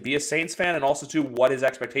like to be a Saints fan and also to what his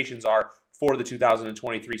expectations are for the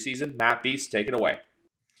 2023 season. Matt Beast, take it away.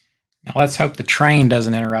 Let's hope the train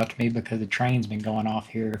doesn't interrupt me because the train's been going off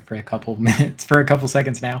here for a couple minutes, for a couple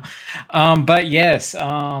seconds now. But yes,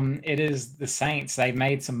 it is the Saints. They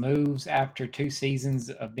made some moves after 2 seasons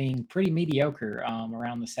of being pretty mediocre,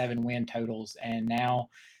 around the 7-win totals, and now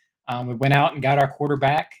we went out and got our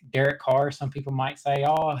quarterback, Derek Carr. Some people might say,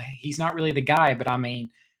 "Oh, he's not really the guy," but I mean,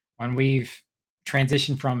 when we've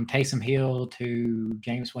transitioned from Taysom Hill to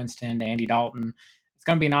James Winston to Andy Dalton, it's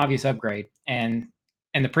going to be an obvious upgrade. And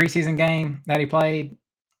in the preseason game that he played,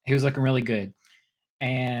 he was looking really good.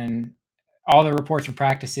 And all the reports from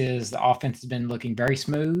practice is the offense has been looking very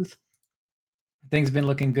smooth. Things have been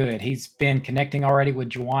looking good. He's been connecting already with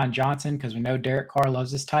Juwan Johnson because we know Derek Carr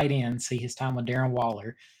loves his tight end. See his time with Darren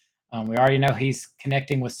Waller. We already know he's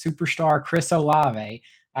connecting with superstar Chris Olave.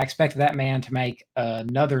 I expect that man to make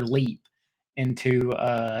another leap into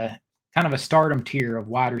kind of a stardom tier of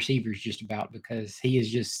wide receivers, just about, because he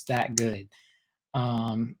is just that good.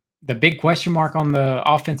 The big question mark on the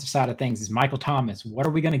offensive side of things is Michael Thomas. What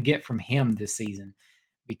are we going to get from him this season?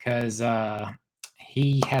 Because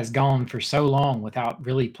he has gone for so long without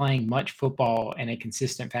really playing much football in a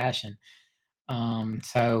consistent fashion.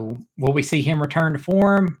 So will we see him return to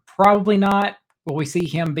form? Probably not. Will we see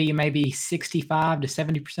him be maybe 65 to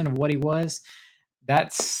 70% of what he was?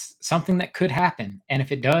 That's something that could happen. And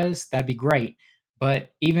if it does, that'd be great.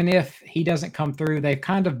 But even if he doesn't come through, they've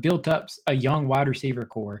kind of built up a young wide receiver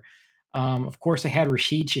core. Of course, they had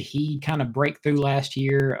Rashid Shaheed kind of break through last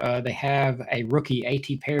year. They have a rookie,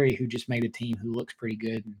 A.T. Perry, who just made a team, who looks pretty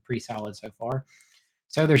good and pretty solid so far.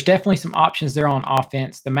 So there's definitely some options there on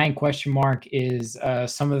offense. The main question mark is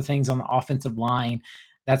some of the things on the offensive line.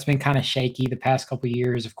 That's been kind of shaky the past couple of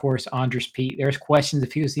years. Of course, Andres Pete, there's questions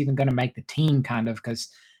if he was even going to make the team, kind of, because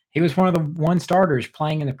he was one of the one starters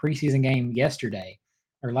playing in the preseason game yesterday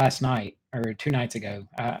or last night or 2 nights ago.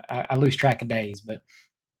 I lose track of days, but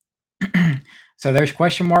so there's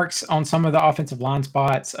question marks on some of the offensive line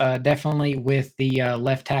spots. Definitely with the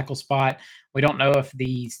left tackle spot. We don't know if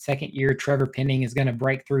the second-year Trevor Penning is going to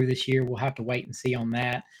break through this year. We'll have to wait and see on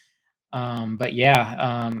that. But yeah,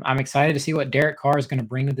 I'm excited to see what Derek Carr is going to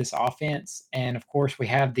bring to this offense. And of course, we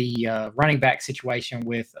have the running back situation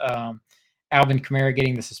with Alvin Kamara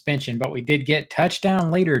getting the suspension, but we did get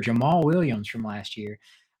touchdown leader Jamal Williams from last year.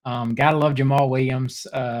 Gotta love Jamal Williams,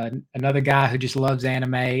 another guy who just loves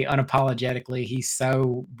anime unapologetically. He's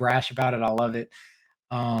so brash about it. I love it.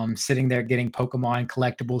 Sitting there getting Pokemon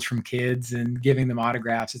collectibles from kids and giving them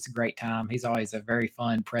autographs. It's a great time. He's always a very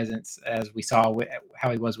fun presence, as we saw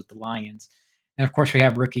how he was with the Lions. And of course, we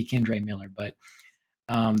have rookie Kendre Miller. But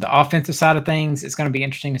the offensive side of things, it's going to be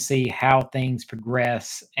interesting to see how things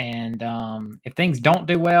progress. And if things don't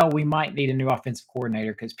do well, we might need a new offensive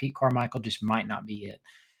coordinator because Pete Carmichael just might not be it.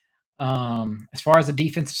 As far as the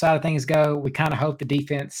defensive side of things go, we kind of hope the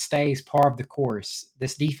defense stays par of the course.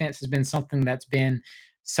 This defense has been something that's been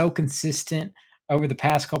so consistent over the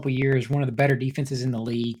past couple of years, one of the better defenses in the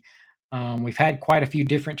league. We've had quite a few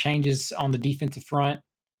different changes on the defensive front.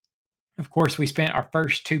 Of course, we spent our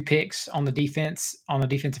first 2 picks on the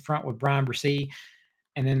defensive front with Brian Bresee,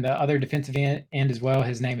 and then the other defensive end as well.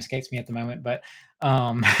 His name escapes me at the moment, but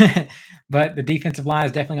but the defensive line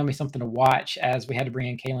is definitely going to be something to watch, as we had to bring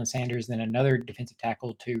in Kalen Sanders, then another defensive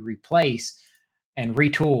tackle to replace and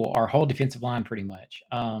retool our whole defensive line pretty much.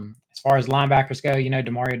 As far as linebackers go,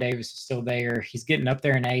 Demario Davis is still there. He's getting up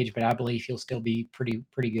there in age, but I believe he'll still be pretty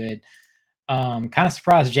good. Kind of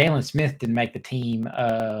surprised Jalen Smith didn't make the team.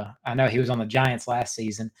 I know he was on the Giants last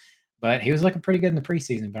season, but he was looking pretty good in the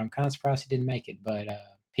preseason, but I'm kind of surprised he didn't make it. But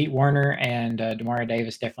Pete Werner and Demario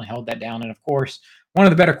Davis definitely held that down. And of course, one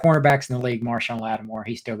of the better cornerbacks in the league, Marshawn Lattimore,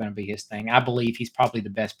 he's still going to be his thing. I believe he's probably the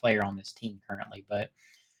best player on this team currently. But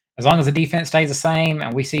as long as the defense stays the same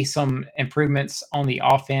and we see some improvements on the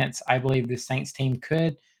offense, I believe this Saints team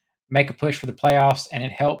could make a push for the playoffs, and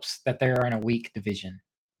it helps that they are in a weak division.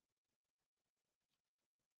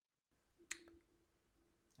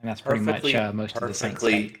 And that's pretty much most of the Saints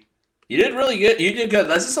take. You did really good. You did good.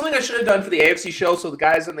 This is something I should have done for the AFC show. So the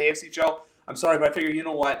guys in the AFC show, I'm sorry, but I figure, you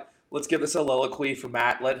know what? Let's give this a soliloquy for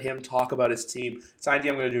Matt. Let him talk about his team. It's an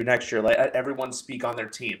idea I'm going to do next year. Let everyone speak on their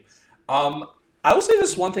team. I will say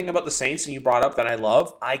this one thing about the Saints, and you brought up that I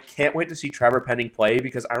love. I can't wait to see Trevor Penning play,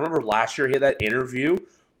 because I remember last year he had that interview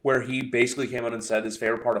where he basically came out and said his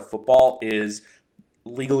favorite part of football is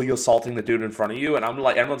legally assaulting the dude in front of you. And I'm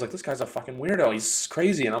like, everyone's like, this guy's a fucking weirdo. He's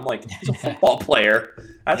crazy. And I'm like, he's a football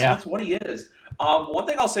player. That's what he is. One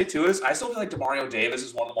thing I'll say too is I still feel like Demario Davis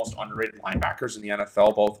is one of the most underrated linebackers in the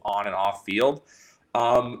NFL, both on and off field.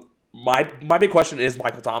 My big question is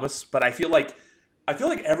Michael Thomas, but I feel like I feel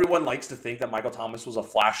like everyone likes to think that Michael Thomas was a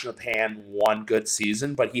flash in the pan, one good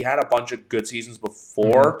season, but he had a bunch of good seasons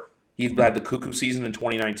before. He had the cuckoo season in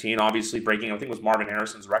 2019, obviously breaking, I think it was Marvin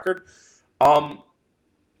Harrison's record.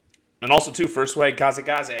 And also, too, First Way Kaze,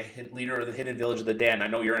 leader of the Hidden Village of the Den. I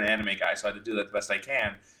know you're an anime guy, so I had to do that the best I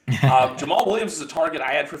can. Jamal Williams is a target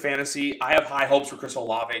I had for fantasy. I have high hopes for Chris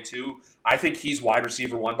Olave, too. I think he's wide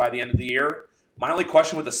receiver 1 by the end of the year. My only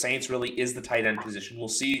question with the Saints really is the tight end position. We'll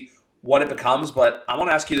see what it becomes, but I want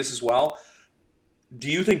to ask you this as well. Do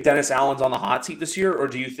you think Dennis Allen's on the hot seat this year, or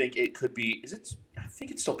do you think it could be – I think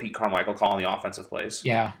it's still Pete Carmichael calling the offensive plays.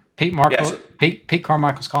 Yeah. Pete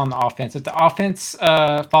Carmichael's calling the offense. If the offense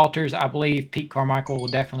falters, I believe Pete Carmichael will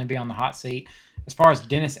definitely be on the hot seat. As far as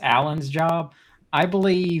Dennis Allen's job, I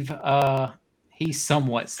believe he's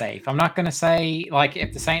somewhat safe. I'm not going to say, like,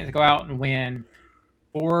 if the Saints go out and win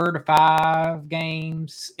 4 to 5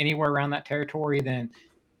 games, anywhere around that territory, then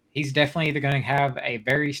he's definitely either going to have a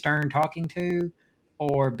very stern talking to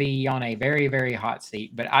or be on a very, very hot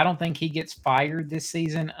seat. But I don't think he gets fired this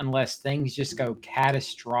season unless things just go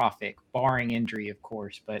catastrophic, barring injury, of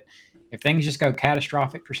course. But if things just go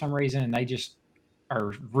catastrophic for some reason and they just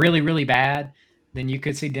are really, really bad, then you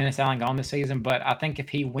could see Dennis Allen gone this season. But I think if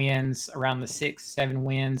he wins around the 6-7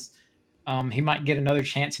 wins, he might get another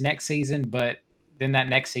chance next season. But then that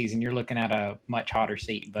next season, you're looking at a much hotter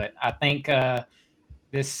seat. But I think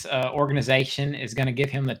this organization is going to give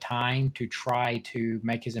him the time to try to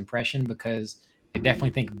make his impression, because I definitely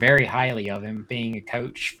think very highly of him being a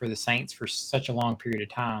coach for the Saints for such a long period of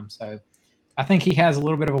time. So I think he has a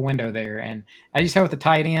little bit of a window there. And as you said with the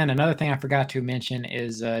tight end, another thing I forgot to mention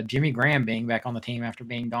is Jimmy Graham being back on the team after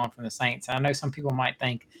being gone from the Saints. I know some people might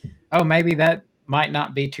think, oh, maybe that might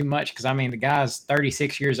not be too much, because, I mean, the guy's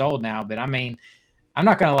 36 years old now. But, I mean, I'm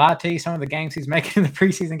not going to lie to you, some of the games he's making in the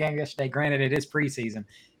preseason game yesterday, granted it is preseason,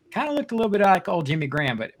 kind of looked a little bit like old Jimmy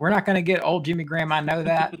Graham, but we're not going to get old Jimmy Graham. I know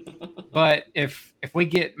that. But if we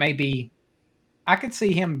get maybe – I could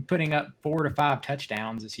see him putting up 4 to 5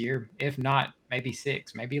 touchdowns this year, if not maybe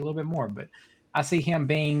 6, maybe a little bit more. But I see him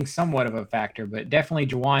being somewhat of a factor. But definitely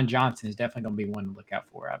Juwan Johnson is definitely going to be one to look out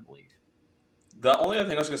for, I believe. The only other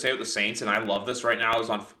thing I was going to say with the Saints, and I love this right now, is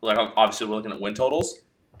on – like obviously we're looking at win totals.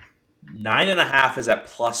 9.5 is at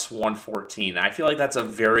plus 114. I feel like that's a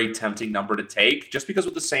very tempting number to take, just because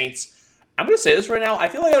with the Saints, I'm going to say this right now. I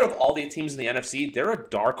feel like out of all the teams in the NFC, they're a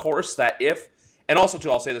dark horse that if, and also too,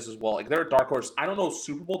 I'll say this as well, like they're a dark horse. I don't know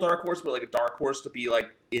Super Bowl dark horse, but like a dark horse to be like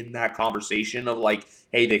in that conversation of like,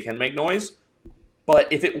 hey, they can make noise.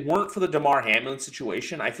 But if it weren't for the Damar Hamlin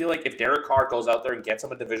situation, I feel like if Derek Carr goes out there and gets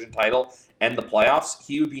him a division title and the playoffs,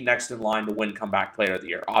 he would be next in line to win comeback player of the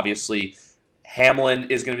year. Obviously, Hamlin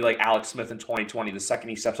is going to be like Alex Smith in 2020. The second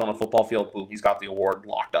he steps on a football field, boom, he's got the award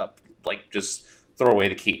locked up. Like, just throw away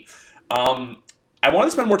the key. I want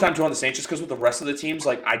to spend more time too on the Saints just because with the rest of the teams,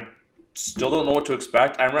 like, I still don't know what to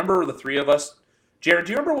expect. I remember the three of us. Jared,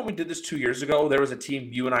 do you remember when we did this 2 years ago? There was a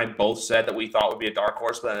team you and I both said that we thought would be a dark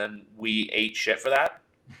horse, but then we ate shit for that.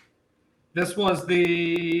 This was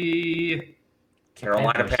the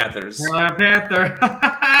Carolina Panthers. Carolina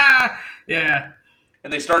Panther. Yeah.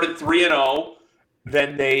 And they started 3-0.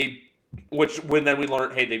 Then then we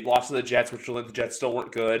learned, hey, they've lost to the Jets, which the Jets still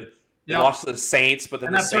weren't good. They lost to the Saints, but then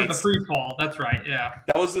and the that's Saints. That's the free fall. That's right. Yeah.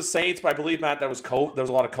 That was the Saints, but I believe, Matt, there was a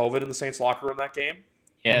lot of COVID in the Saints locker room that game.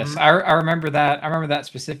 Yes, mm-hmm. I remember that. I remember that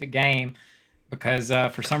specific game because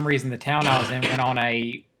for some reason the town I was in went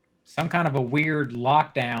on some kind of a weird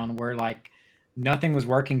lockdown where like nothing was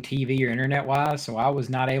working TV or internet wise, so I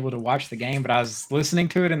was not able to watch the game. But I was listening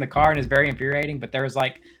to it in the car, and it's very infuriating. But there was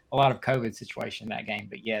like a lot of COVID situation in that game.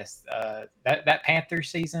 But yes, that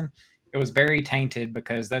Panthers season, it was very tainted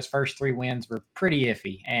because those first 3 wins were pretty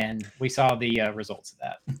iffy, and we saw the results of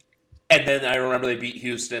that. And then I remember they beat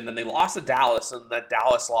Houston, then they lost to Dallas, and that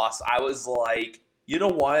Dallas loss, I was like, you know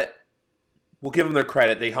what? We'll give them their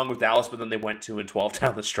credit. They hung with Dallas, but then they went 2-12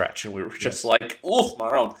 down the stretch, and we were just like, oof, my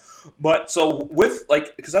own. But so with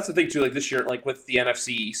because that's the thing too, like this year, like with the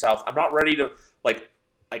NFC South, I'm not ready to like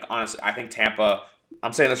honestly, I think Tampa.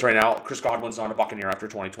 I'm saying this right now. Chris Godwin's not a Buccaneer after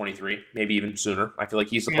 2023, maybe even sooner. I feel like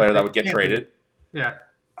he's the player that would get traded. Yeah.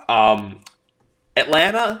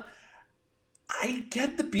 Atlanta. I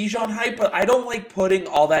get the Bijan hype, but I don't like putting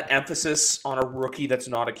all that emphasis on a rookie that's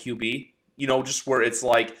not a QB. You know, just where it's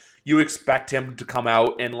like you expect him to come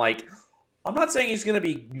out and like, I'm not saying he's going to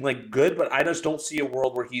be like good, but I just don't see a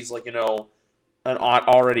world where he's like, you know,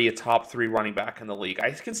 already a top 3 running back in the league.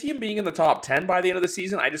 I can see him being in the top 10 by the end of the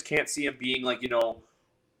season. I just can't see him being like, you know,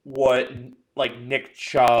 what like Nick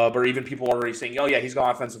Chubb or even people already saying, oh yeah, he's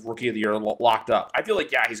got offensive rookie of the year locked up. I feel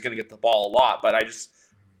like, yeah, he's going to get the ball a lot, but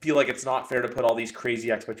feel like it's not fair to put all these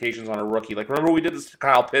crazy expectations on a rookie. Like, remember we did this to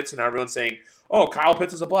Kyle Pitts, and everyone's saying, oh, Kyle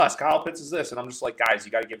Pitts is a bust. Kyle Pitts is this. And I'm just like, guys,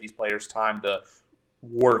 you got to give these players time to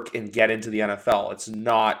work and get into the NFL.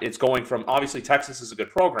 It's going from, obviously Texas is a good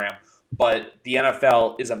program, but the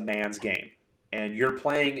NFL is a man's game. And you're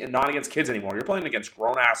playing not against kids anymore. You're playing against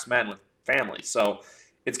grown-ass men with families. So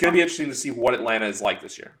it's going to be interesting to see what Atlanta is like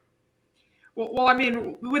this year. Well, I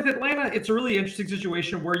mean, with Atlanta, it's a really interesting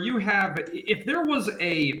situation where you have, if there was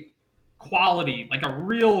a quality, like a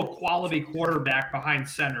real quality quarterback behind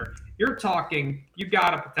center, you're talking, you've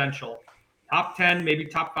got a potential top 10, maybe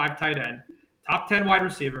top 5 tight end, top 10 wide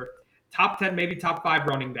receiver, top 10, maybe top 5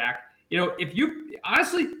 running back. You know, if you,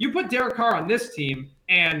 honestly, you put Derek Carr on this team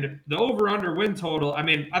and the over-under win total, I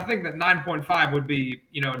mean, I think that 9.5 would be,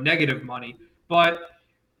 negative money. But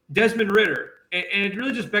Desmond Ridder, and it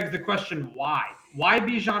really just begs the question, why? Why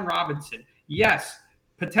Bijan Robinson? Yes,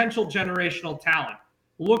 potential generational talent.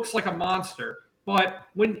 Looks like a monster. But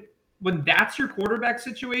when that's your quarterback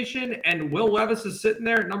situation and Will Levis is sitting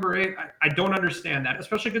there at number 8, I don't understand that,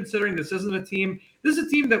 especially considering this is a team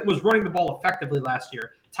that was running the ball effectively last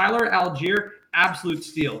year. Tyler Algier, absolute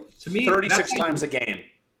steal. To me, 36 times a game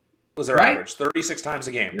was their average. 36 times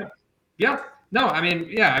a game. Yeah. No,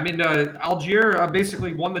 Algier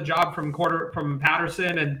basically won the job from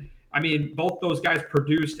Patterson, and I mean both those guys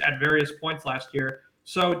produced at various points last year.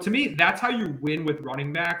 So to me, that's how you win with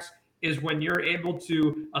running backs, is when you're able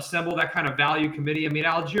to assemble that kind of value committee. I mean,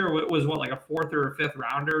 Algier was like a 4th or a 5th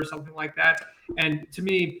rounder or something like that. And to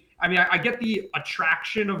me, I mean, I get the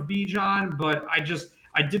attraction of Bijan, but I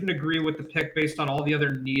didn't agree with the pick based on all the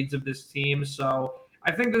other needs of this team. So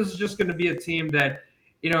I think this is just going to be a team that,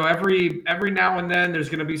 every now and then there's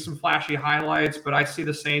going to be some flashy highlights, but I see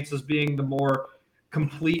the Saints as being the more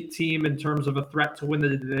complete team in terms of a threat to win the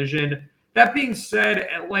division. That being said,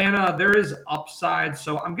 Atlanta, there is upside,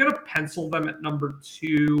 so I'm going to pencil them at number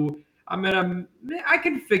 2. I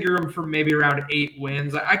can figure them for maybe around 8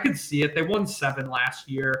 wins. I could see it. They won 7 last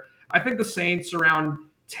year. I think the Saints around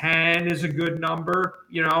 10 is a good number.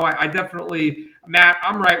 I definitely, Matt,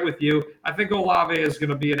 I'm right with you. I think Olave is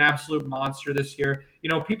going to be an absolute monster this year.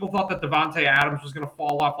 People thought that Devontae Adams was going to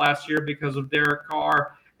fall off last year because of Derek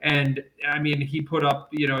Carr. And, I mean, he put up,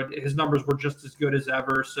 his numbers were just as good as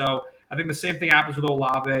ever. So I think the same thing happens with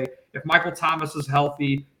Olave. If Michael Thomas is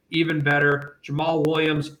healthy, even better. Jamal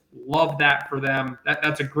Williams, love that for them.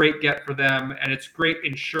 That's a great get for them. And it's great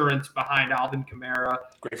insurance behind Alvin Kamara.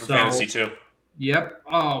 Great for fantasy, too. Yep.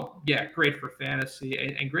 Oh, yeah. Great for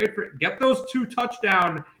fantasy and great for get those 2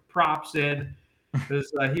 touchdown props in,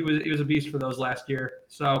 because he was a beast for those last year.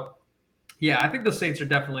 So, yeah, I think the Saints are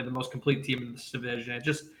definitely the most complete team in this division. It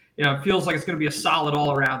just it feels like it's going to be a solid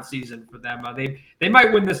all around season for them. They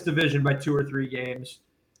might win this division by 2 or 3 games.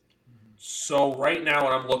 So right now,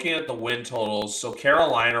 when I'm looking at the win totals, so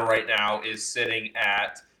Carolina right now is sitting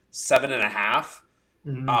at 7.5.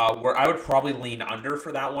 Where I would probably lean under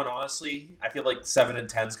for that one, honestly. I feel like 7 and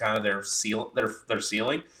 10 is kind of their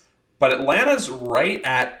ceiling. But Atlanta's right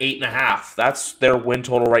at 8.5. That's their win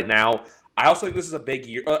total right now. I also think this is a big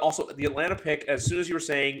year. Also, the Atlanta pick, as soon as you were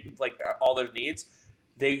saying like all their needs,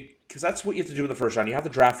 because that's what you have to do in the first round. You have to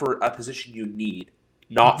draft for a position you need,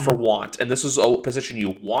 not for want. And this is a position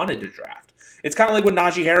you wanted to draft. It's kind of like when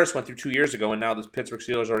Najee Harris went through 2 years ago, and now the Pittsburgh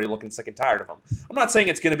Steelers are already looking sick and tired of him. I'm not saying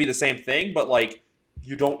it's going to be the same thing, but like,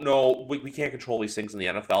 you don't know. We can't control these things in the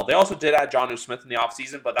NFL. They also did add Jonnu Smith in the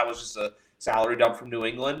offseason, but that was just a salary dump from New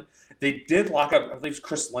England. They did lock up, I believe,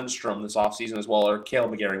 Chris Lindstrom this offseason as well, or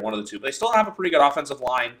Caleb McGarry, one of the two. But they still have a pretty good offensive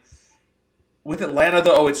line. With Atlanta,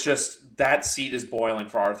 though, it's just that seat is boiling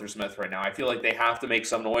for Arthur Smith right now. I feel like they have to make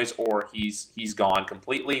some noise or he's gone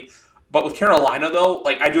completely. But with Carolina, though,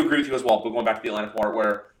 like I do agree with you as well, but going back to the Atlanta part,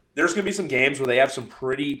 where there's going to be some games where they have some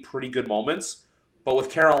pretty good moments. But with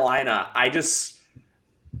Carolina,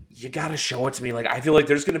 you got to show it to me. Like, I feel like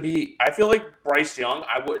Bryce Young,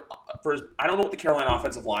 I don't know what the Carolina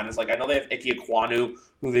offensive line is like. I know they have Ike Ekwonu,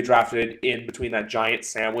 who they drafted in between that giant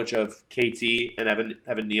sandwich of KT and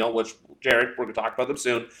Evan Neal, which, Jared, we're going to talk about them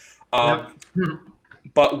soon.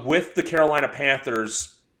 But with the Carolina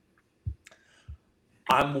Panthers,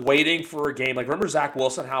 I'm waiting for a game. Like, remember Zach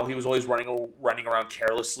Wilson, how he was always running around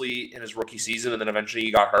carelessly in his rookie season, and then eventually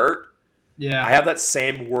he got hurt? Yeah. I have that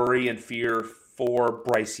same worry and fear for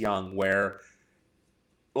Bryce Young, where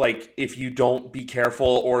like if you don't be careful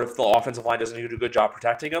or if the offensive line doesn't do a good job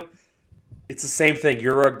protecting him, it's the same thing.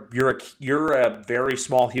 You're a very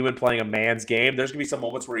small human playing a man's game. There's gonna be some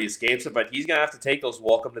moments where he escapes it, but he's gonna have to take those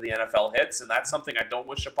welcome to the NFL hits, and that's something I don't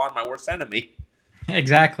wish upon my worst enemy.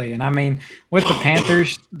 Exactly. And I mean, with the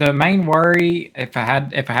Panthers, the main worry, if I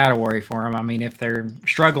had a worry for them, I mean, if they're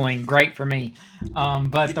struggling, great for me.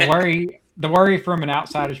 But the worry from an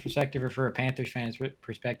outsider's perspective or for a Panthers fan's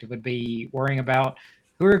perspective would be worrying about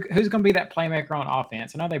who's going to be that playmaker on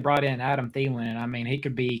offense. I know they brought in Adam Thielen, and I mean, he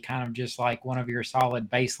could be kind of just like one of your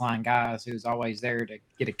solid baseline guys who's always there to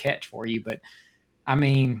get a catch for you. But I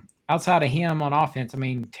mean, outside of him on offense, I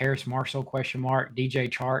mean, Terrace Marshall, question mark,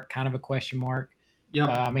 DJ Chark, kind of a question mark. Yeah.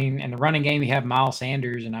 I mean, in the running game, you have Miles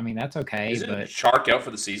Sanders, and I mean, that's okay. Isn't But Chark out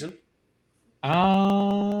for the season?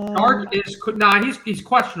 Chark is he's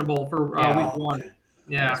questionable for week 1.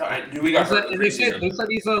 Yeah. We got they said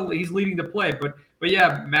he's leading the play, but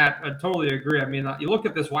yeah, Matt, I totally agree. I mean, you look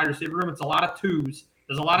at this wide receiver room; it's a lot of twos.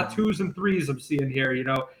 There's a lot of 2s and 3s I'm seeing here. You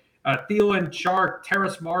know, Thielen, Chark,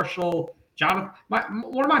 Terrace Marshall, Jonathan.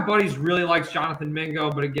 One of my buddies really likes Jonathan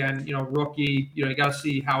Mingo, but again, you know, rookie. You know, you got to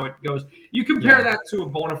see how it goes. You compare that to a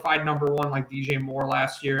bona fide number 1 like DJ Moore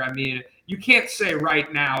last year. I mean, you can't say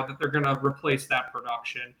right now that they're going to replace that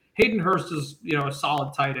production. Hayden Hurst is, you know, a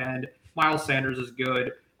solid tight end. Miles Sanders is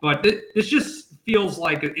good, but this just feels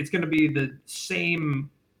like it's going to be the same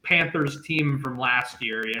Panthers team from last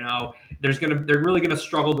year. You know, they're really going to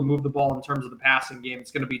struggle to move the ball in terms of the passing game.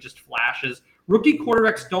 It's going to be just flashes. Rookie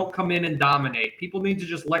quarterbacks don't come in and dominate. People need to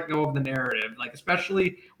just let go of the narrative, like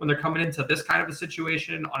especially when they're coming into this kind of a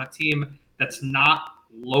situation on a team that's not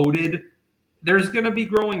loaded. There's going to be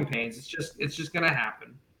growing pains. It's just going to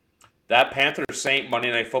happen. That Panthers-Saint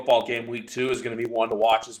Monday Night Football game week 2 is going to be one to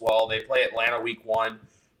watch as well. They play Atlanta week 1,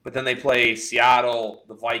 but then they play Seattle,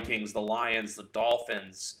 the Vikings, the Lions, the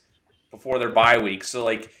Dolphins before their bye week. So,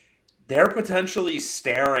 like, they're potentially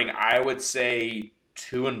staring, I would say,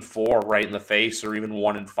 2-4 right in the face, or even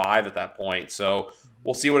 1-5 at that point. So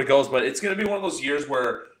we'll see what it goes. But it's going to be one of those years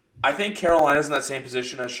where I think Carolina's in that same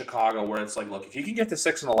position as Chicago, where it's like, look, if you can get to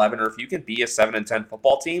 6-11, or if you can be a 7-10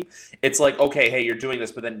 football team, it's like, okay, hey, you're doing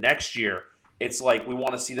this. But then next year, it's like we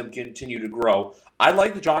want to see them continue to grow. I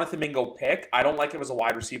like the Jonathan Mingo pick. I don't like him as a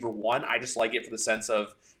wide receiver 1. I just like it for the sense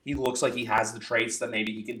of he looks like he has the traits that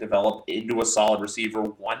maybe he can develop into a solid receiver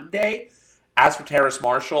one day. As for Terrace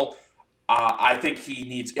Marshall, I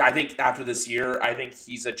think after this year, I think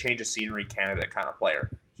he's a change of scenery candidate kind of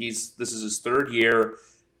player. This is his 3rd year.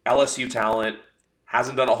 LSU talent,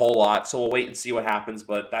 hasn't done a whole lot, so we'll wait and see what happens,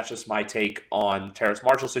 but that's just my take on Terrace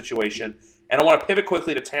Marshall's situation. And I want to pivot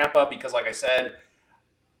quickly to Tampa because, like I said,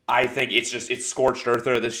 I think it's scorched earth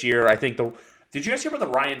there this year. I think did you guys hear about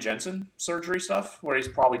the Ryan Jensen surgery stuff where he's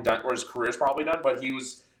probably done, where his career's probably done, but he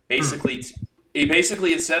was basically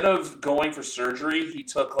instead of going for surgery, he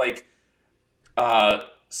took like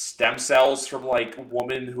stem cells from like a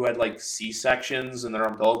woman who had like C-sections in their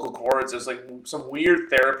umbilical cords. It was like some weird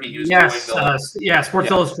therapy he was doing. Sports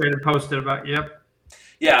Illustrated posted about. Yep.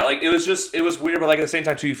 Yeah, like it was weird, but like at the same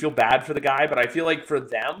time too, you feel bad for the guy. But I feel like for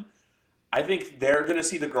them, I think they're going to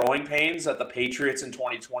see the growing pains that the Patriots in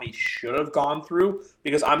 2020 should have gone through.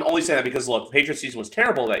 Because I'm only saying that because look, the Patriots season was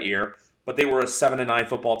terrible that year, but they were a 7-9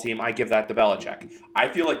 football team. I give that to Belichick. I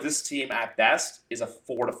feel like this team at best is a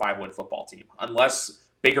 4-5 win football team, unless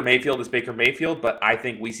Baker Mayfield is Baker Mayfield, but I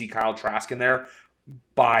think we see Kyle Trask in there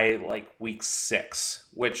by like week 6,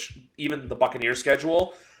 which even the Buccaneers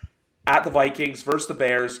schedule at the Vikings versus the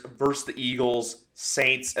Bears versus the Eagles,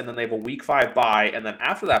 Saints, and then they have a week 5 bye. And then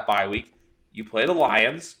after that bye week, you play the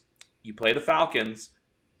Lions, you play the Falcons,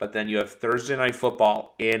 but then you have Thursday Night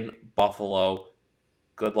Football in Buffalo.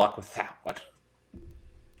 Good luck with that one.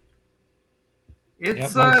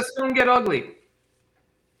 It's going to get ugly.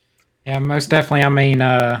 Yeah, most definitely. I mean,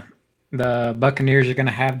 the Buccaneers are going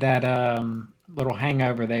to have that little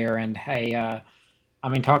hangover there. And, hey, I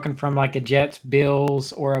mean, talking from like a Jets,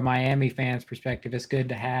 Bills, or a Miami fan's perspective, it's good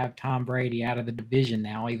to have Tom Brady out of the division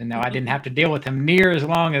now, even though I didn't have to deal with him near as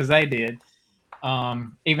long as they did.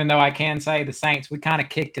 Even though I can say the Saints, we kind of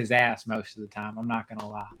kicked his ass most of the time. I'm not going to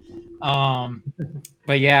lie.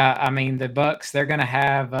 But, yeah, I mean, the Bucs, they're going to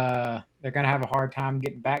have a hard time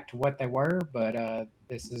getting back to what they were, but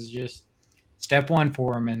this is just step 1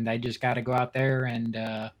 for them, and they just got to go out there and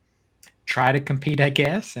try to compete, I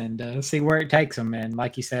guess, and see where it takes them. And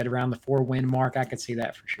like you said, around the 4-win mark, I could see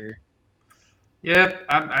that for sure. Yeah,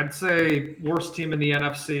 I'd say worst team in the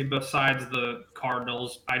NFC besides the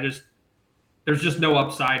Cardinals. There's just no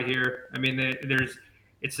upside here. I mean,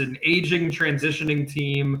 it's an aging, transitioning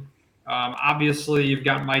team. Obviously, you've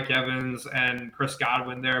got Mike Evans and Chris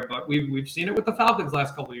Godwin there, but we've seen it with the Falcons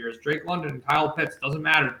last couple of years. Drake London and Kyle Pitts, doesn't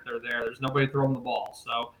matter if they're there. There's nobody throwing the ball.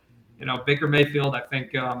 So, Baker Mayfield, I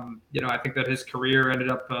think that his career ended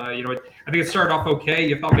up, I think it started off okay.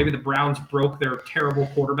 You thought maybe the Browns broke their terrible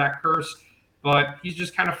quarterback curse. but he's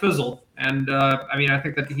just kind of fizzled. And I mean, I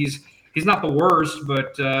think that he's not the worst,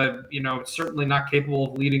 but certainly not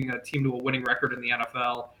capable of leading a team to a winning record in the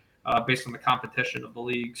NFL based on the competition of the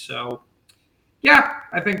league. So, yeah,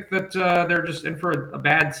 I think that they're just in for a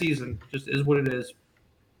bad season. Just is what it is.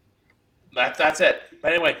 That's it.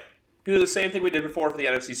 But anyway, do the same thing we did before for the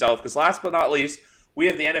NFC South, because last but not least, we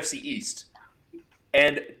have the NFC East.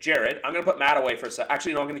 And Jared, I'm going to put Matt away for a second.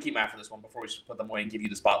 Actually, no, I'm going to keep Matt for this one before we put them away and give you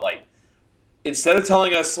the spotlight. Instead of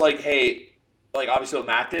telling us, like, hey, like obviously what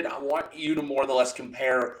Matt did, I want you to more or less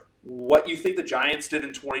compare what you think the Giants did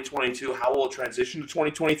in 2022, how will it transition to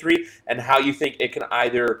 2023, and how you think it can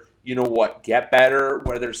either, get better,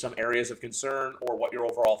 where there's some areas of concern, or what your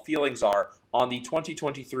overall feelings are on the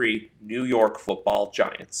 2023 New York Football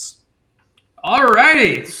Giants. All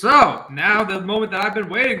righty, so now the moment that I've been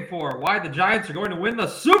waiting for, why the Giants are going to win the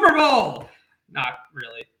Super Bowl. Not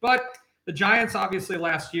really, but the Giants obviously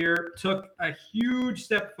last year took a huge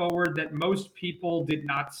step forward that most people did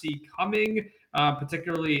not see coming,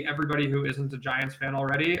 particularly everybody who isn't a Giants fan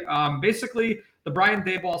already. Basically, the Brian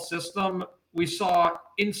Daboll system, we saw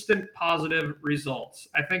instant positive results.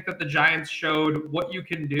 I think that the Giants showed what you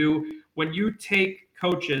can do when you take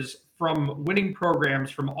coaches from winning programs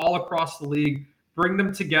from all across the league, bring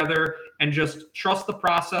them together, and just trust the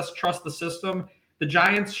process, trust the system. The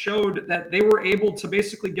Giants showed that they were able to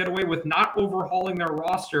basically get away with not overhauling their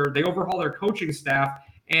roster. They overhaul their coaching staff,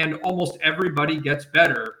 and almost everybody gets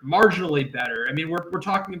better, marginally better. I mean, we're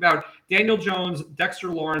talking about Daniel Jones, Dexter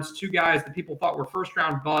Lawrence, two guys that people thought were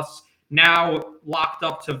first-round busts, now locked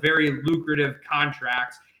up to very lucrative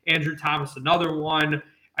contracts. Andrew Thomas, another one.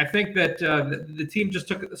 I think that the team just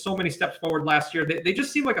took so many steps forward last year. They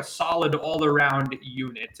just seem like a solid all-around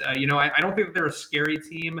unit. I don't think that they're a scary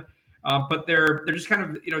team, but they're just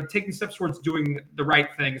kind of taking steps towards doing the right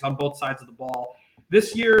things on both sides of the ball.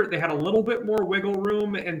 This year, they had a little bit more wiggle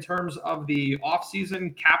room in terms of the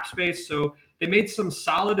offseason cap space, so they made some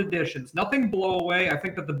solid additions. Nothing blow away. I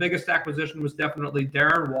think that the biggest acquisition was definitely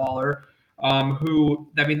Darren Waller,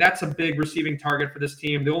 that's a big receiving target for this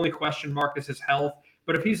team. The only question mark is his health.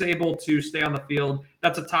 But if he's able to stay on the field,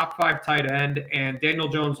 that's a top 5 tight end, and Daniel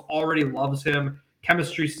Jones already loves him.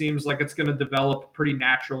 Chemistry seems like it's going to develop pretty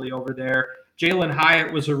naturally over there. Jalen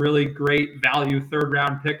Hyatt was a really great value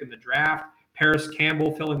third-round pick in the draft. Paris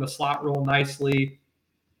Campbell filling the slot role nicely.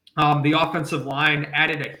 The offensive line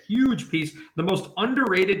added a huge piece. The most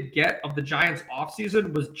underrated get of the Giants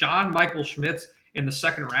offseason was John Michael Schmitz in the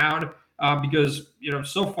second round. Because,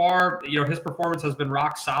 so far, his performance has been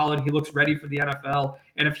rock solid. He looks ready for the NFL.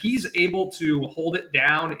 And if he's able to hold it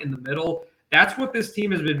down in the middle, that's what this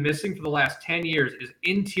team has been missing for the last 10 years is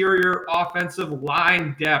interior offensive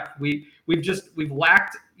line depth. We've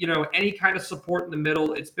lacked, any kind of support in the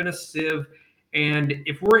middle. It's been a sieve. And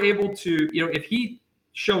if we're able to, if he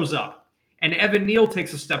shows up and Evan Neal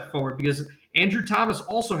takes a step forward, because Andrew Thomas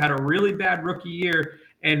also had a really bad rookie year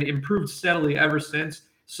and improved steadily ever since.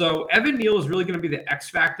 So Evan Neal is really going to be the X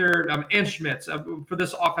factor, and Schmitz for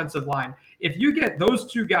this offensive line. If you get those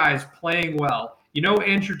two guys playing well,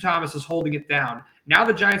 Andrew Thomas is holding it down. Now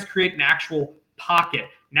the Giants create an actual pocket.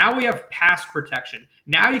 Now we have pass protection.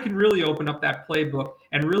 Now you can really open up that playbook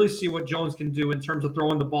and really see what Jones can do in terms of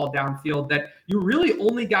throwing the ball downfield that you really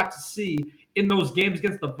only got to see in those games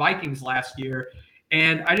against the Vikings last year.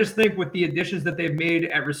 And I just think with the additions that they've made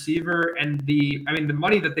at receiver and the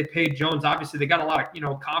money that they paid Jones, obviously they got a lot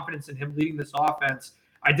of, confidence in him leading this offense.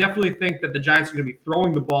 I definitely think that the Giants are going to be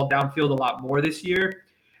throwing the ball downfield a lot more this year.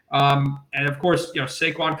 And of course,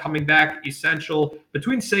 Saquon coming back, essential.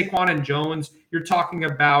 Between Saquon and Jones, you're talking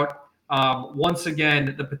about, once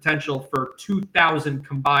again, the potential for 2,000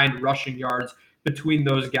 combined rushing yards between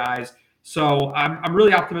those guys. So I'm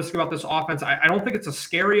really optimistic about this offense. I don't think it's a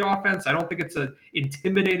scary offense. I don't think it's an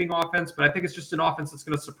intimidating offense, but I think it's just an offense that's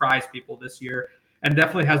going to surprise people this year and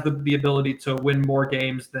definitely has the ability to win more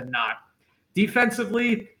games than not.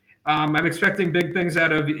 Defensively, I'm expecting big things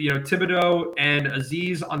out of Thibodeau and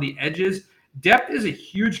Azeez on the edges. Depth is a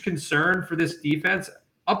huge concern for this defense.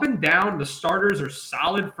 Up and down, the starters are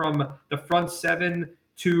solid from the front seven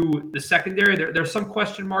to the secondary. There's some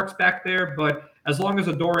question marks back there, but as long as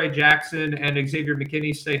Adoree Jackson and Xavier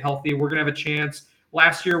McKinney stay healthy, we're going to have a chance.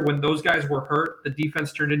 Last year, when those guys were hurt, the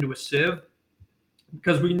defense turned into a sieve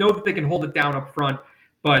because we know that they can hold it down up front.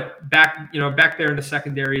 But back there in the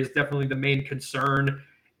secondary is definitely the main concern.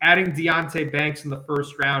 Adding Deonte Banks in the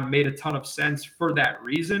first round made a ton of sense for that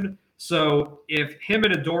reason. So if him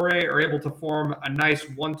and Adoree are able to form a nice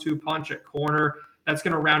 1-2 punch at corner, that's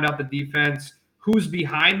going to round out the defense. who's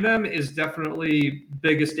behind them is definitely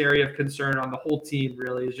biggest area of concern on the whole team.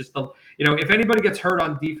 Really, is just if anybody gets hurt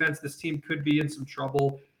on defense, this team could be in some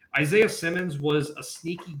trouble. Isaiah Simmons was a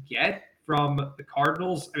sneaky get from the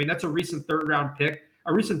Cardinals. I mean, that's a recent first round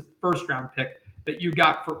pick that you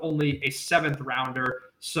got for only a 7th rounder.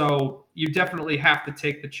 So you definitely have to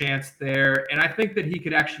take the chance there. And I think that he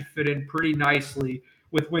could actually fit in pretty nicely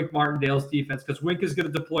with Wink Martindale's defense, because Wink is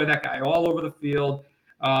going to deploy that guy all over the field.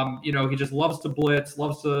 He just loves to blitz,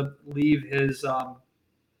 loves to leave his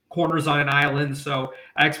corners on an island. So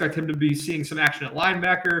I expect him to be seeing some action at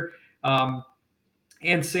linebacker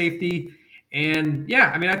and safety. And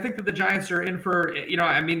yeah, I mean, I think that the Giants are in for,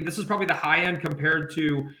 this is probably the high end compared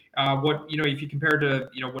to if you compare to,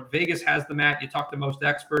 what Vegas has them at. You talk to most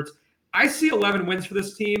experts. I see 11 wins for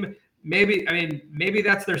this team. Maybe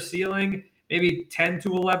that's their ceiling. Maybe 10 to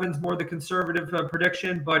 11 is more the conservative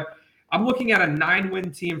prediction, but I'm looking at a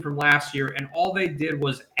 9-win team from last year, and all they did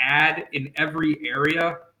was add in every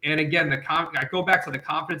area. And again, I go back to the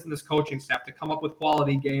confidence in this coaching staff to come up with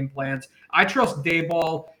quality game plans. I trust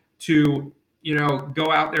Daboll to,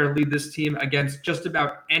 go out there and lead this team against just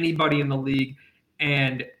about anybody in the league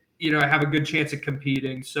and, have a good chance at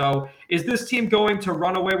competing. So is this team going to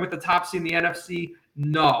run away with the top seed in the NFC?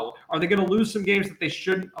 No. Are they going to lose some games that they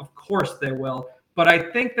shouldn't? Of course they will. But I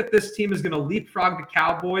think that this team is going to leapfrog the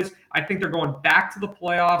Cowboys. I think they're going back to the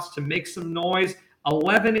playoffs to make some noise.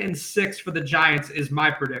 11-6 for the Giants is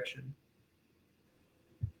my prediction.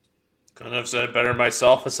 Couldn't have said it better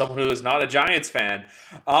myself as someone who is not a Giants fan.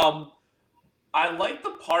 I like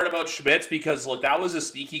the part about Schmitz because, look, that was a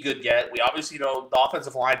sneaky good get. We obviously know the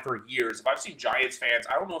offensive line for years. If I've seen Giants fans,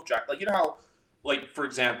 I don't know if how, for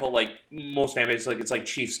example, most fan bases, it's like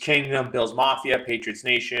Chiefs Kingdom, Bills Mafia, Patriots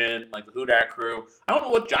Nation, the Hudak Crew. I don't know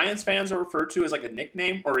what Giants fans are referred to as a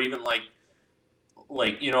nickname or even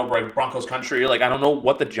Broncos Country. I don't know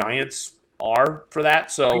what the Giants are for that.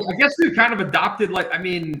 So I guess we've kind of adopted,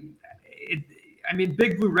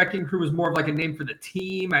 Big Blue Wrecking Crew is more of a name for the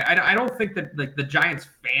team. I don't think that the Giants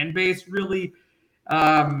fan base really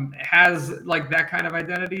has that kind of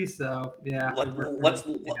identity. So yeah,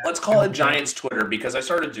 let's call it Giants Twitter, because I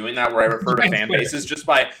started doing that where I refer to fan bases just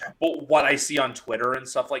by what I see on Twitter and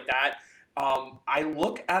stuff like that. I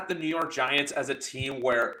look at the New York Giants as a team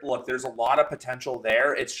where, look, there's a lot of potential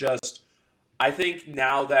there. It's just, I think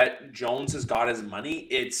now that Jones has got his money,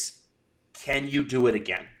 can you do it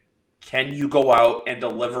again? Can you go out and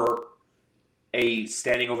deliver a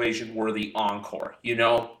standing ovation worthy encore?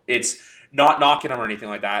 It's not knocking him or anything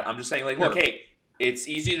like that. I'm just saying, look, hey, it's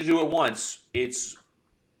easy to do it once. It's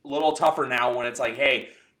a little tougher now when it's hey,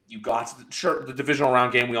 you got to the divisional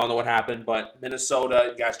round game. We all know what happened, but Minnesota,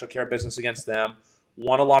 you guys took care of business against them.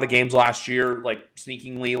 Won a lot of games last year,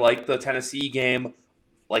 sneakingly, the Tennessee game,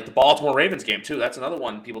 the Baltimore Ravens game too. That's another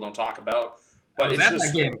one people don't talk about. But it's just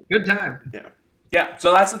that game. Good time. Yeah.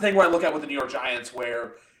 So that's the thing where I look at with the New York Giants,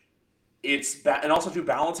 where and also too,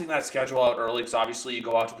 balancing that schedule out early, because obviously you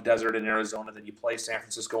go out to the desert in Arizona, then you play San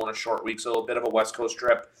Francisco in a short week, so a bit of a West Coast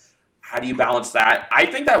trip. How do you balance that? I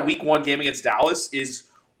think that week 1 game against Dallas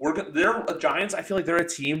they're Giants. I feel like they're a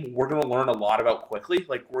team we're going to learn a lot about quickly.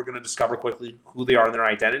 We're going to discover quickly who they are and their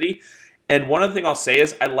identity. And one other thing I'll say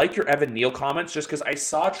is I like your Evan Neal comments, just because I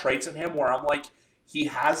saw traits in him where I'm he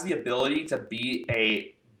has the ability to be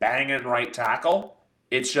a banging right tackle.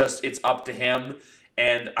 It's up to him.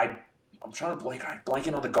 And I'm trying to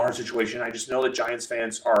blanking on the guard situation. I just know that Giants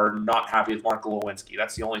fans are not happy with Marco Lewinsky.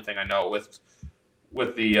 That's the only thing I know with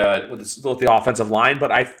the offensive line.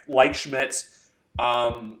 But I like Schmitz.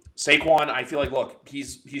 Saquon, I feel look,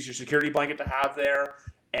 he's your security blanket to have there.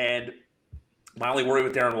 And my only worry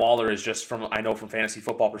with Darren Waller is just from fantasy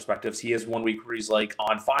football perspectives, he has 1 week where he's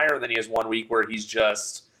on fire, then he has 1 week where he's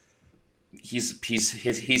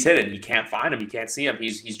hidden. You can't find him. You can't see him.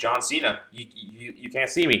 He's John Cena. You can't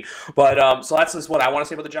see me. But so that's just what I want to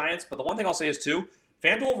say about the Giants. But the one thing I'll say is too,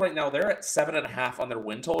 FanDuel right now they're at 7.5 on their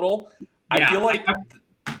win total. Yeah, I feel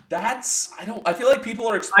I feel like people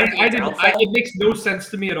are expecting it makes no sense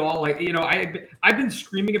to me at all. I've been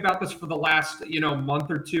screaming about this for the last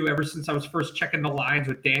month or two, ever since I was first checking the lines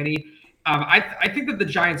with Danny. I think that the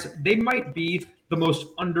Giants, they might be the most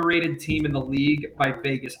underrated team in the league by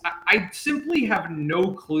Vegas. I simply have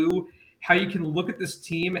no clue how you can look at this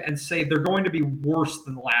team and say they're going to be worse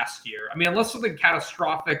than last year. Unless something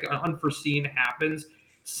catastrophic, unforeseen happens.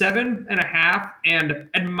 7.5,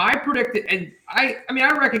 and my predicted, and I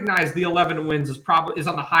recognize the 11 wins is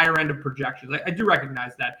on the higher end of projections. I do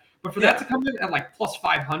recognize that, but for that to come in at plus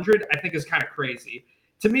 500, I think is kind of crazy.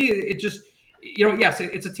 To me, it just, yes,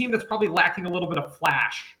 it's a team that's probably lacking a little bit of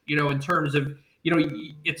flash, in terms of,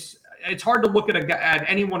 it's it's hard to look at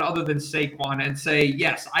anyone other than Saquon and say,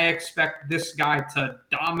 yes, I expect this guy to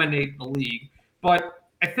dominate the league. But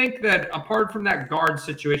I think that apart from that guard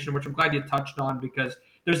situation, which I'm glad you touched on because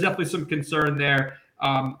there's definitely some concern there.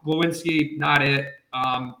 Lewinsky, not it.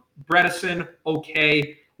 Bredesen,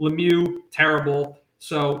 okay. Lemieux, terrible.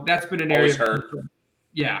 So that's been an area. Always hurt.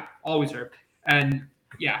 Yeah, always hurt. And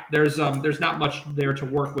yeah, there's not much there to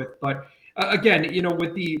work with. But again,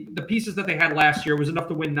 with the pieces that they had last year, it was enough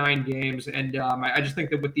to win 9 games. And I just think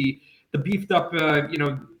that with the beefed up,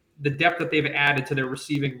 the depth that they've added to their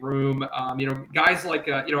receiving room, guys like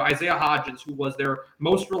Isaiah Hodgins, who was their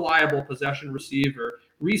most reliable possession receiver,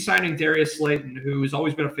 re-signing Darius Slayton, who's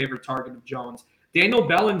always been a favorite target of Jones. Daniel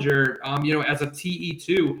Bellinger, as a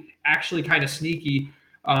TE2, actually kind of sneaky.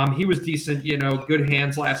 He was decent, good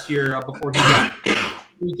hands last year before he got a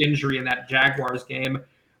weak injury in that Jaguars game.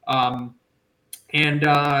 I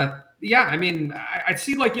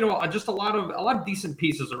see just a lot of decent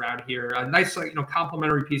pieces around here. Nice,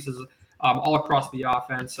 complementary pieces all across the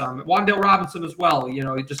offense. Wan'Dale Robinson as well. He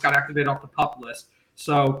just got activated off the PUP list.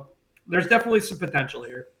 So there's definitely some potential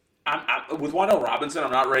here. With Wan'Dale Robinson,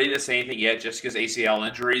 I'm not ready to say anything yet just because ACL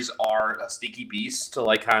injuries are a sneaky beast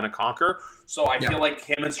to kind of conquer. So I feel like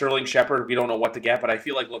him and Sterling Shepard, we don't know what to get, but I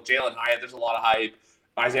feel like, look, Jalen Hyatt, there's a lot of hype.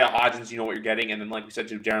 Isaiah Hodgins, you know what you're getting. And then, like we said,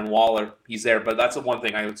 to Darren Waller, he's there. But that's the one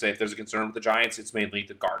thing I would say if there's a concern with the Giants, it's mainly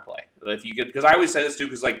the guard play. If you get, because I always say this too,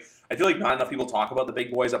 because I feel like not enough people talk about the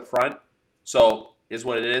big boys up front. So is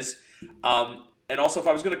what it is. And also, if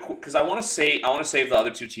I was going to, because I want to save the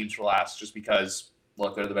other 2 teams for last, just because,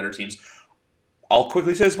 look, they're the better teams. I'll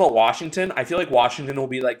quickly say this about Washington. I feel like Washington will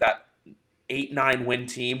be like that 8-9 win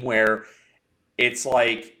team where it's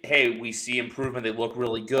like, hey, we see improvement. They look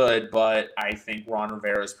really good, but I think Ron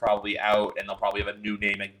Rivera is probably out, and they'll probably have a new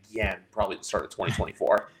name again, probably at the start of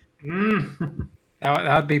 2024.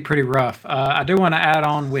 That would be pretty rough. I do want to add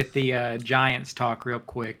on with the Giants talk real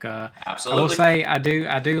quick. Absolutely. I will say I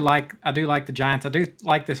do like the Giants. I do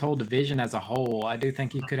like this whole division as a whole. I do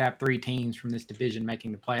think you could have 3 teams from this division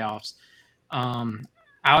making the playoffs.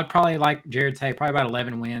 I would probably, like Jared say, probably about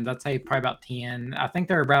 11 wins. I'd say probably about 10. I think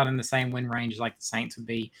they're about in the same win range like the Saints would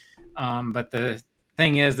be. But the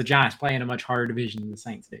thing is, the Giants play in a much harder division than the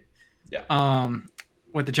Saints do. Yeah.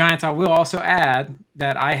 With the Giants, I will also add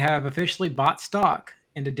that I have officially bought stock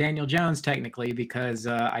into Daniel Jones technically because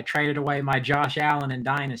I traded away my Josh Allen in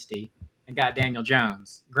Dynasty and got Daniel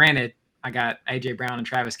Jones. Granted, I got A.J. Brown and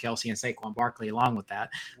Travis Kelce and Saquon Barkley along with that.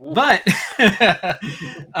 But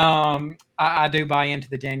I do buy into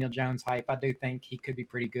the Daniel Jones hype. I do think he could be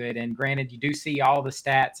pretty good. And granted, you do see all the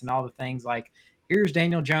stats and all the things like, here's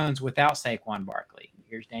Daniel Jones without Saquon Barkley.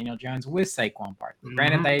 Here's Daniel Jones with Saquon Barkley. Mm-hmm.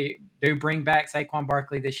 Granted, they do bring back Saquon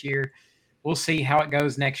Barkley this year. We'll see how it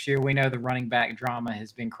goes next year. We know the running back drama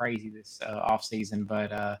has been crazy this offseason,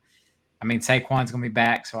 but Saquon's going to be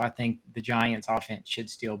back, so I think the Giants' offense should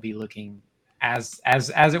still be looking as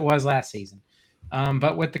it was last season.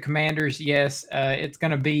 But with the Commanders, yes, it's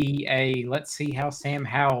going to be a let's see how Sam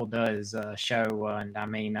Howell does show.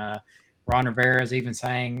 Ron Rivera is even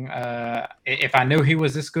saying, if I knew he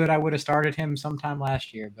was this good, I would have started him sometime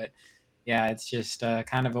last year. But, yeah, it's just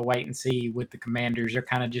kind of a wait and see with the Commanders. They're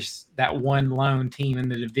kind of just that one lone team in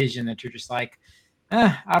the division that you're just like,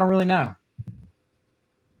 I don't really know.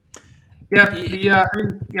 Yeah,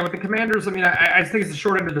 with the Commanders, I think it's the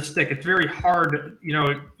short end of the stick. It's very hard,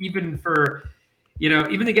 even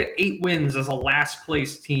to get 8 wins as a last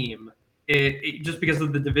place team. Just because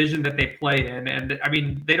of the division that they play in. And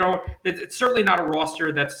it's certainly not a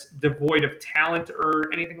roster that's devoid of talent or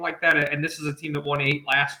anything like that. And this is a team that won 8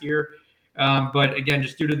 last year. But again,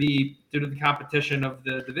 just due to the competition of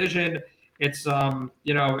the division, it's,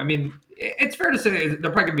 it's fair to say they're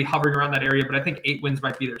probably going to be hovering around that area, but I think 8 wins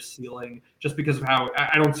might be their ceiling just because of how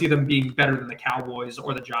I don't see them being better than the Cowboys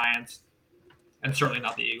or the Giants, and certainly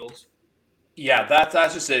not the Eagles. Yeah,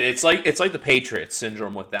 that's just it. It's like the Patriots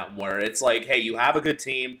syndrome with them, where it's like, hey, you have a good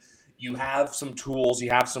team, you have some tools, you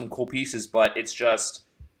have some cool pieces, but it's just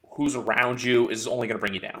who's around you is only going to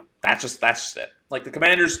bring you down. That's just it. Like the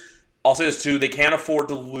Commanders, I'll say this too, they can't afford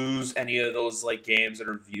to lose any of those games that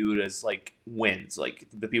are viewed as wins. Like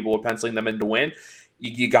the people are penciling them in to win.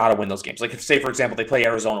 You got to win those games. Like if, say for example, they play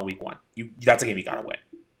Arizona week 1, that's a game you got to win.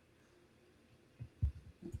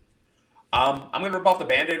 I'm going to rip off the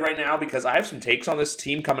Band-Aid right now because I have some takes on this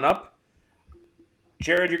team coming up.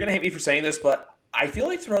 Jared, you're going to hate me for saying this, but I feel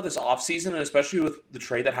like throughout this offseason, and especially with the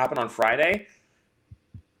trade that happened on Friday,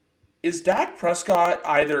 is Dak Prescott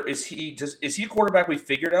is he a quarterback we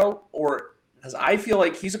figured out? Or because I feel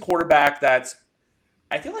like he's a quarterback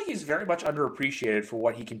I feel like he's very much underappreciated for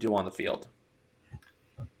what he can do on the field.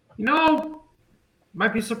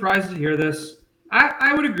 Might be surprised to hear this.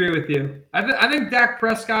 I would agree with you. I think Dak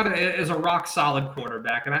Prescott is a rock solid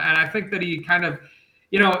quarterback, and I think that he kind of,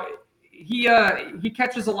 he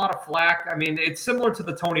catches a lot of flack. I mean, it's similar to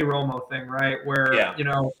the Tony Romo thing, right? Where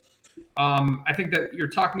I think that you're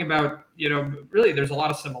talking about, really there's a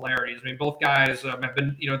lot of similarities. I mean, both guys have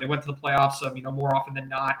been, they went to the playoffs, more often than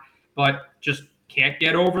not, but just can't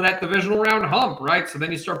get over that divisional round hump, right? So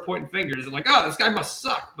then you start pointing fingers and like, oh, this guy must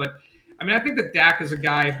suck. But I mean, I think that Dak is a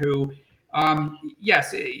guy who,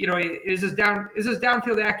 yes, is his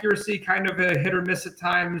downfield accuracy kind of a hit or miss at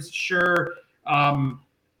times? Sure. Obviously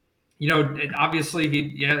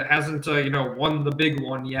he hasn't, won the big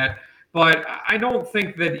one yet. But I don't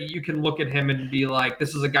think that you can look at him and be like,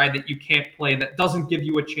 this is a guy that you can't play, that doesn't give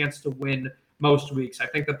you a chance to win most weeks. I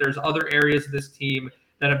think that there's other areas of this team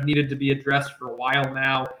that have needed to be addressed for a while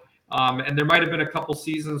now. And there might have been a couple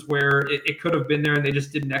seasons where it could have been there and they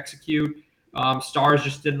just didn't execute. Stars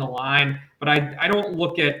just didn't align. But I don't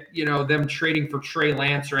look at, them trading for Trey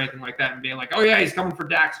Lance or anything like that and being like, oh, yeah, he's coming for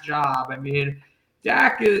Dak's job. I mean,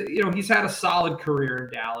 Dak, he's had a solid career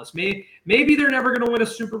in Dallas. Maybe they're never going to win a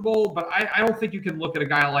Super Bowl, but I don't think you can look at a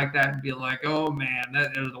guy like that and be like, oh, man,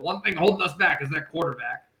 the one thing holding us back is that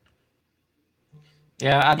quarterback.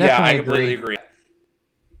 Yeah, I definitely completely agree.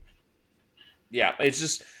 Yeah, it's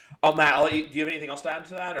just Matt, do you have anything else to add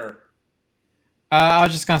to that, or? I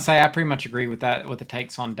was just gonna say I pretty much agree with that, with the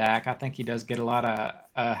takes on Dak. I think he does get a lot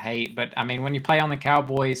of hate, but I mean, when you play on the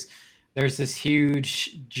Cowboys, there's this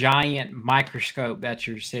huge, giant microscope that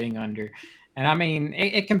you're sitting under, and I mean,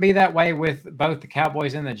 it can be that way with both the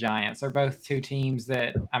Cowboys and the Giants. They're both two teams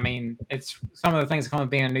that, I mean, it's some of the things that come with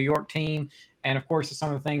being a New York team, and of course,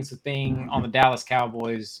 some of the things with being on the Dallas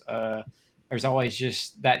Cowboys. There's always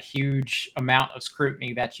just that huge amount of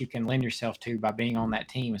scrutiny that you can lend yourself to by being on that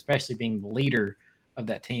team, especially being the leader of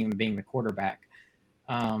that team and being the quarterback.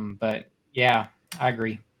 But yeah, I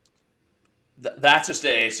agree. That's just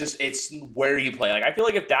it. It's where you play. Like, I feel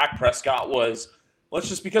like if Dak Prescott was,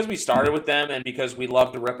 because we started with them and because we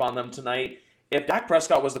love to rip on them tonight, if Dak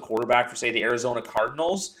Prescott was the quarterback for, say, the Arizona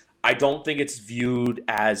Cardinals, I don't think it's viewed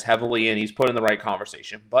as heavily and he's put in the right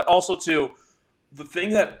conversation. But also, too, the thing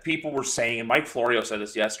that people were saying, and Mike Florio said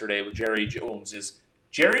this yesterday with Jerry Jones, is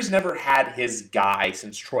Jerry's never had his guy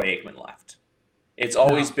since Troy Aikman left. It's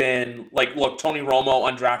always been like, look, Tony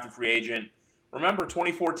Romo, undrafted free agent. Remember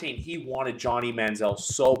 2014, he wanted Johnny Manziel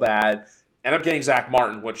so bad. Ended up getting Zach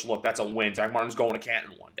Martin, which, look, that's a win. Zach Martin's going to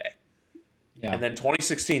Canton one day. Yeah. And then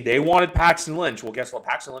 2016, they wanted Paxton Lynch. Well, guess what?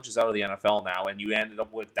 Paxton Lynch is out of the NFL now, and you ended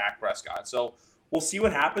up with Dak Prescott. So we'll see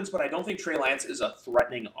what happens, but I don't think Trey Lance is a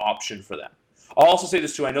threatening option for them. I'll also say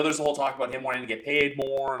this, too. I know there's a whole talk about him wanting to get paid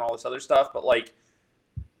more and all this other stuff, but, like,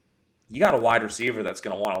 you got a wide receiver that's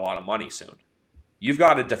going to want a lot of money soon. You've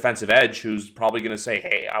got a defensive edge who's probably going to say,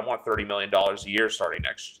 hey, I want $30 million a year starting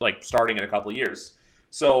in a couple of years.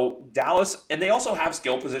 So Dallas, and they also have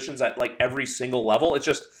skill positions at, like, every single level. It's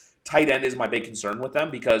just tight end is my big concern with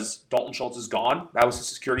them because Dalton Schultz is gone. That was a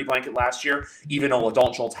security blanket last year, even though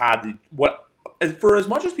Dalton Schultz had for as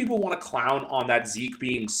much as people want to clown on that Zeke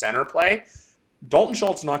being center play, Dalton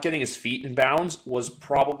Schultz not getting his feet in bounds was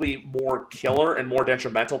probably more killer and more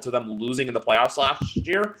detrimental to them losing in the playoffs last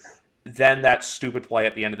year than that stupid play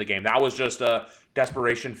at the end of the game. That was just a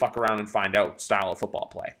desperation, fuck around and find out style of football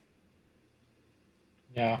play.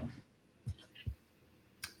 Yeah.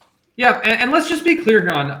 Yeah, and let's just be clear here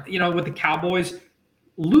on, with the Cowboys,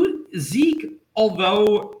 Zeke,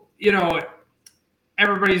 although,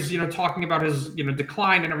 everybody's, talking about his,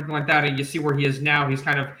 decline and everything like that, and you see where he is now, he's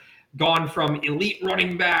kind of gone from elite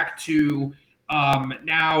running back to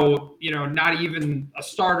now, not even a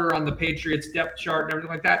starter on the Patriots depth chart and everything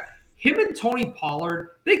like that. Him and Tony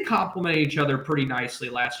Pollard, they complemented each other pretty nicely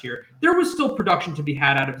last year. There was still production to be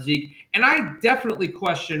had out of Zeke, and I definitely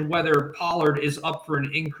question whether Pollard is up for an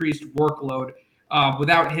increased workload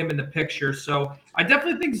without him in the picture. So I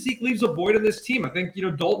definitely think Zeke leaves a void in this team. I think,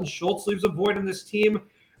 Dalton Schultz leaves a void in this team.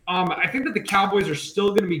 I think that the Cowboys are still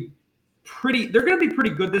going to be they're going to be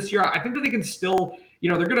pretty good this year. I think that they can still,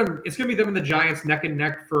 it's going to be them and the Giants neck and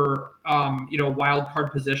neck for, wild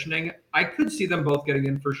card positioning. I could see them both getting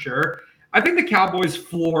in for sure. I think the Cowboys'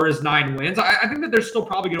 floor is 9 wins. I think that they're still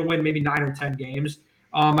probably going to win maybe 9 or 10 games.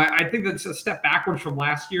 I think that's a step backwards from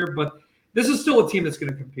last year, but this is still a team that's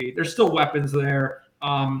going to compete. There's still weapons there.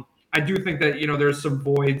 I do think that, there's some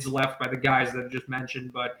voids left by the guys that I just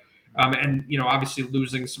mentioned, but, obviously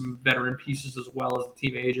losing some veteran pieces as well as the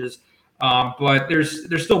team ages. But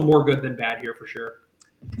there's still more good than bad here for sure.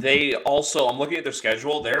 They also, I'm looking at their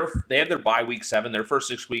schedule. They have their bye week 7. Their first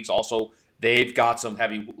 6 weeks also, they've got some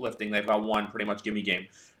heavy lifting. They've got one pretty much gimme game.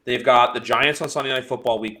 They've got the Giants on Sunday Night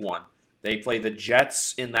Football week 1. They play the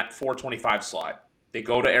Jets in that 425 slot. They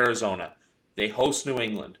go to Arizona. They host New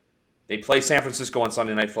England. They play San Francisco on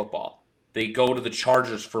Sunday Night Football. They go to the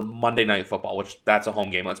Chargers for Monday Night Football, which that's a home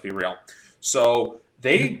game, let's be real. So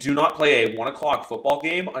they do not play a 1 o'clock football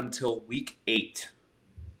game until week 8.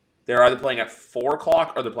 They're either playing at 4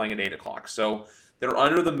 o'clock or they're playing at 8 o'clock. So they're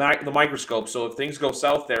under the microscope. So if things go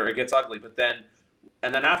south there, it gets ugly.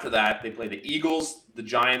 And then after that, they play the Eagles, the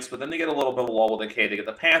Giants, but then they get a little bit of a lull with They get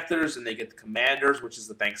the Panthers, and they get the Commanders, which is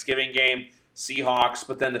the Thanksgiving game, Seahawks.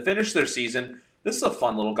 But then to finish their season, this is a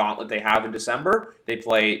fun little gauntlet they have in December. They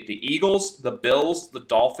play the Eagles, the Bills, the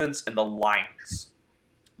Dolphins, and the Lions.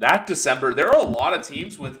 That December, there are a lot of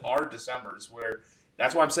teams with our Decembers where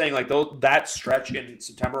that's why I'm saying that stretch in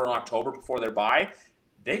September and October before their bye,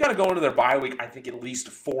 they got to go into their bye week, I think, at least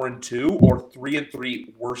 4-2 or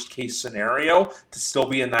 3-3 worst case scenario to still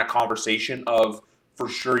be in that conversation of for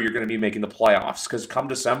sure you're going to be making the playoffs. Because come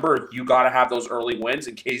December, you got to have those early wins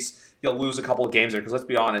in case you'll lose a couple of games there. Because let's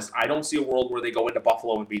be honest, I don't see a world where they go into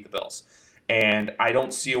Buffalo and beat the Bills, and I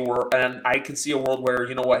don't see a world, and I can see a world where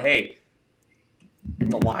you know what, hey,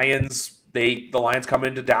 the Lions come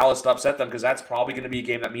into Dallas to upset them because that's probably going to be a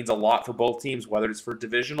game that means a lot for both teams, whether it's for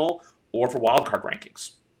divisional or for wild card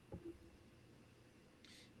rankings.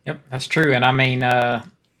 Yep, that's true. And I mean,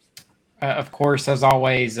 of course, as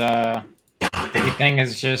always, the big thing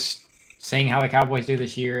is just seeing how the Cowboys do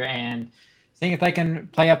this year and seeing if they can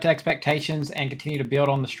play up to expectations and continue to build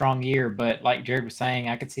on the strong year. But like Jared was saying,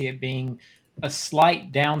 I could see it being a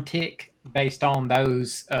slight downtick based on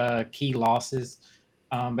those key losses,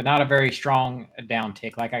 but not a very strong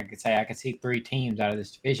downtick. Like I could see 3 teams out of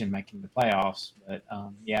this division making the playoffs. But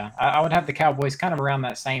yeah, I would have the Cowboys kind of around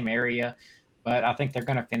that same area, but I think they're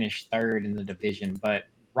going to finish 3rd in the division, but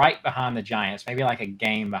right behind the Giants, maybe like a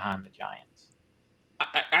game behind the Giants.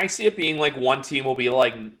 I see it being like one team will be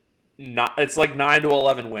like it's like 9 to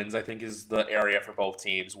 11 wins, I think, is the area for both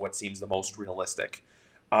teams, what seems the most realistic.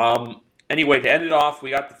 Anyway, to end it off, we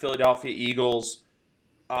got the Philadelphia Eagles.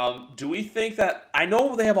 Do we think that – I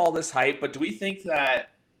know they have all this hype, but do we think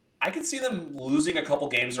that – I could see them losing a couple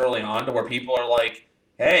games early on to where people are like,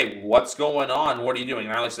 hey, what's going on? What are you doing?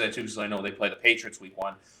 And I only say that too because I know they play the Patriots week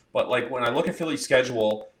 1. But like when I look at Philly's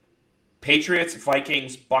schedule, Patriots,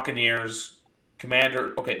 Vikings, Buccaneers,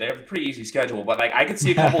 Commander – okay, they have a pretty easy schedule. But like I could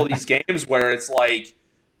see a couple of these games where it's like,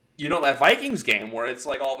 you know, that Vikings game where it's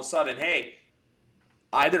like all of a sudden, hey –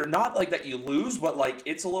 either not like that you lose, but like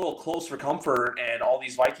it's a little close for comfort, and all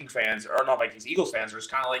these Vikings fans, or not Vikings, Eagles fans are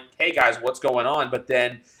just kind of like, hey guys, what's going on? But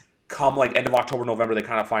then come like end of October, November, they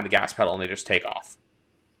kind of find the gas pedal and they just take off.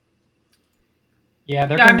 Yeah,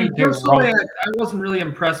 personally, I wasn't really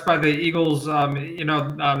impressed by the Eagles,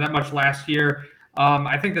 that much last year.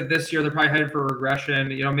 I think that this year they're probably headed for regression,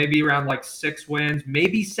 maybe around like 6 wins,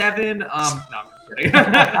 maybe 7. No, I'm kidding.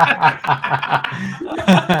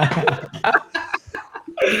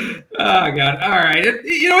 Oh God! All right, it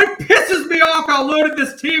pisses me off how loaded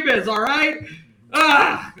this team is. All right,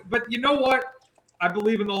 but you know what? I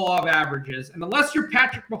believe in the law of averages, and unless you're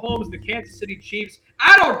Patrick Mahomes and the Kansas City Chiefs,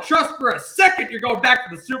 I don't trust for a second you're going back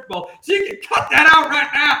to the Super Bowl. So you can cut that out right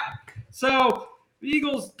now. So the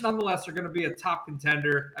Eagles, nonetheless, are going to be a top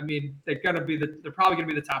contender. I mean, they're probably going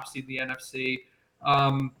to be the top seed in the NFC.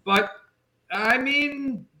 But I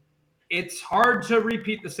mean, it's hard to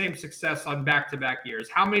repeat the same success on back-to-back years.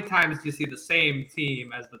 How many times do you see the same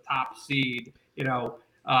team as the top seed,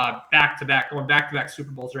 back-to-back, going back-to-back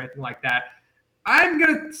Super Bowls or anything like that? I'm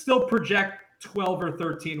going to still project 12 or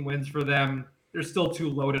 13 wins for them. They're still too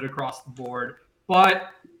loaded across the board. But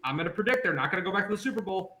I'm going to predict they're not going to go back to the Super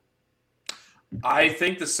Bowl. I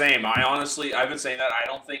think the same. I've been saying that. I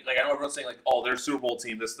don't think, I know everyone's saying, oh, they're a Super Bowl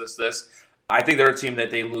team, this. I think they're a team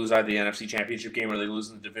that they lose either the NFC Championship game or they lose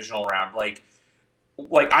in the divisional round. Like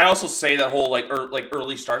I also say that whole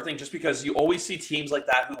early start thing just because you always see teams like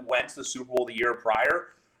that who went to the Super Bowl the year prior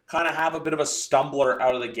kind of have a bit of a stumbler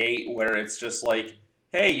out of the gate where it's just like,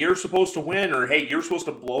 hey, you're supposed to win, or hey, you're supposed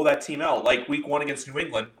to blow that team out. Like week 1 against New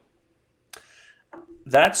England.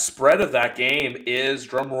 That spread of that game is,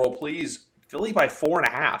 drum roll please, Philly by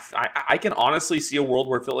 4.5. I can honestly see a world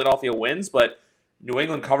where Philadelphia wins, but New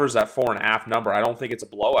England covers that 4.5 number. I don't think it's a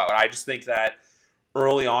blowout. I just think that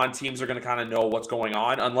early on, teams are going to kind of know what's going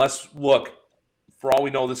on. Unless, look, for all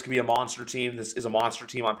we know, this could be a monster team. This is a monster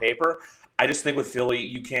team on paper. I just think with Philly,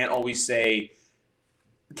 you can't always say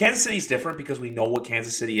Kansas City's different because we know what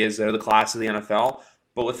Kansas City is. They're the class of the NFL.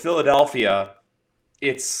 But with Philadelphia,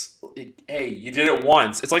 hey, you did it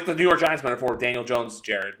once. It's like the New York Giants metaphor with Daniel Jones,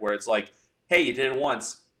 Jared, where it's like, hey, you did it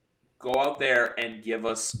once. go out there and give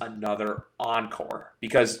us another encore,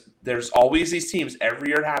 because there's always these teams every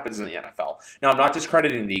year it happens in the NFL. Now, I'm not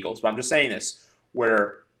discrediting the Eagles, but I'm just saying this,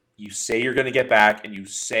 where you say you're going to get back and you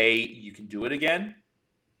say you can do it again,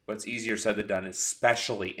 but it's easier said than done,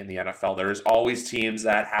 especially in the NFL. There's always teams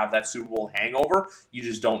that have that Super Bowl hangover. You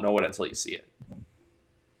just don't know it until you see it.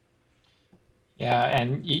 Yeah,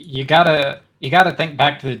 and you gotta think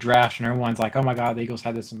back to the draft, and everyone's like, "Oh my God, the Eagles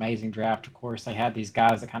had this amazing draft." Of course, they had these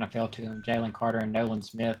guys that kind of fell to them: Jalen Carter and Nolan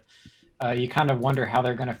Smith. You kind of wonder how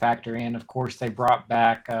they're going to factor in. Of course, they brought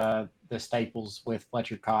back the staples with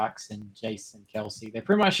Fletcher Cox and Jason Kelsey. They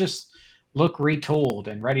pretty much just look retooled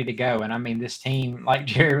and ready to go. And I mean, this team, like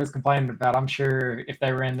Jerry was complaining about, I'm sure if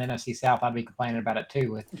they were in the NFC South, I'd be complaining about it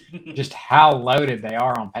too, with just how loaded they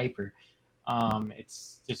are on paper.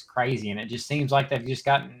 It's just crazy, and it just seems like they've just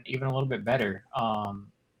gotten even a little bit better.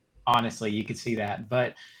 Honestly, you could see that,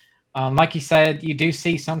 but like you said, you do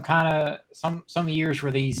see some years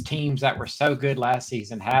where these teams that were so good last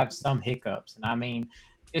season have some hiccups, and I mean,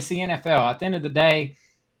 it's the NFL. At the end of the day,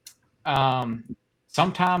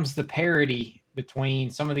 sometimes the parity between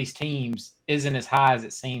some of these teams isn't as high as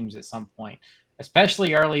it seems at some point,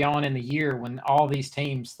 especially early on in the year when all these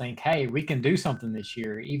teams think, "Hey, we can do something this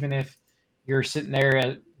year," even if you're sitting there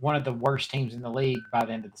at one of the worst teams in the league by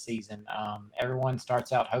the end of the season. Everyone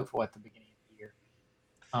starts out hopeful at the beginning of the year.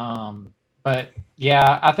 But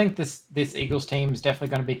yeah, I think this Eagles team is definitely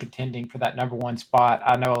going to be contending for that number one spot.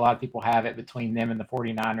 I know a lot of people have it between them and the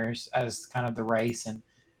 49ers as kind of the race. And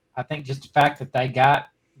I think just the fact that they got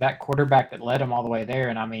that quarterback that led them all the way there.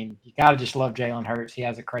 And I mean, you got to just love Jalen Hurts. He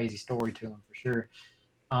has a crazy story to him for sure.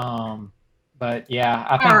 But yeah,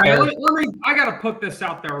 I think. All right, I got to put this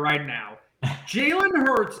out there right now. Jalen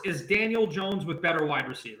Hurts is Daniel Jones with better wide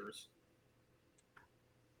receivers.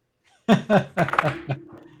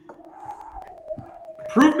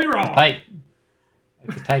 Prove me wrong.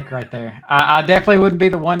 It's a take right there. I definitely wouldn't be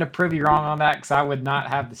the one to prove you wrong on that, because I would not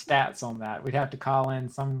have the stats on that. We'd have to call in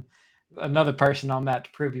another person on that to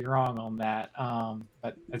prove you wrong on that.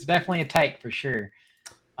 But it's definitely a take for sure.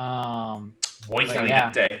 I've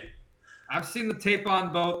seen the tape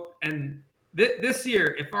on both, and this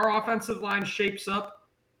year, if our offensive line shapes up,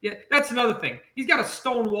 yeah, that's another thing. He's got a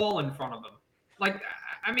stone wall in front of him. Like,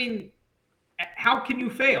 I mean, how can you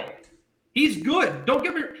fail? He's good. Don't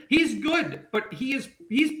get me. He's good, but he's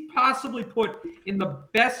possibly put in the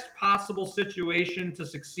best possible situation to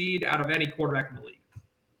succeed out of any quarterback in the league.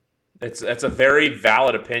 It's a very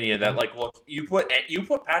valid opinion that, like, look, you put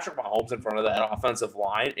Patrick Mahomes in front of that offensive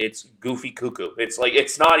line, it's goofy cuckoo. It's like,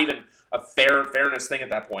 it's not even a fairness thing at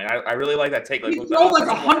that point. I really like that take. Like, you throw like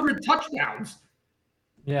 100 touchdowns.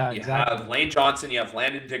 Yeah, exactly. You have Lane Johnson, you have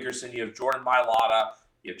Landon Dickerson, you have Jordan Mailata,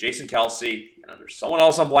 you have Jason Kelsey, and there's someone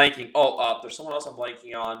else I'm blanking. There's someone else I'm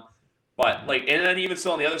blanking on. But, like, and then even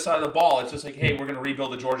still on the other side of the ball, it's just like, hey, we're going to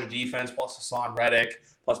rebuild the Georgia defense, plus Hassan Reddick,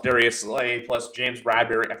 plus Darius Slay, plus James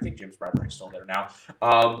Bradbury. I think James Bradbury's still there now.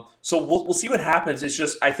 So we'll see what happens. It's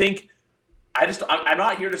just, I'm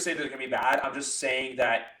not here to say they're going to be bad. I'm just saying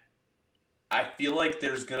that I feel like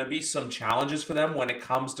there's going to be some challenges for them when it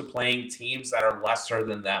comes to playing teams that are lesser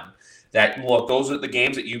than them. That, look, those are the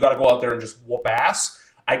games that you got to go out there and just whoop ass.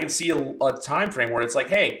 I can see a time frame where it's like,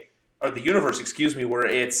 hey, or the universe, where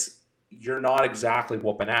it's, you're not exactly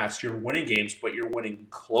whooping ass. You're winning games, but you're winning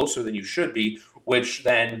closer than you should be, which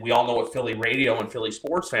then we all know what Philly radio and Philly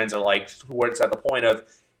sports fans are like, where it's at the point of,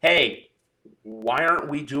 hey, why aren't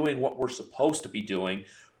we doing what we're supposed to be doing?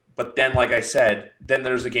 But then, like I said, then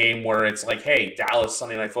there's a game where it's like, hey, Dallas,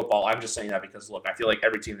 Sunday Night Football. I'm just saying that because, look, I feel like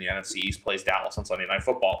every team in the NFC East plays Dallas on Sunday Night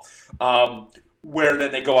Football, where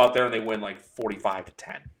then they go out there and they win like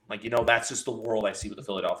 45-10. Like, that's just the world I see with the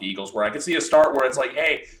Philadelphia Eagles, where I can see a start where it's like,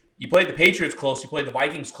 hey, you played the Patriots close, you played the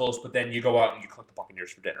Vikings close, but then you go out and you cook the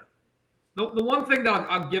Buccaneers for dinner. The one thing that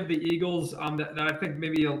I'll give the Eagles that I think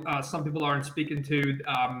maybe some people aren't speaking to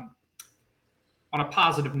on a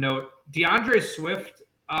positive note, DeAndre Swift,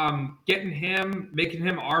 making him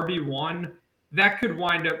RB1, that could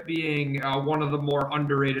wind up being one of the more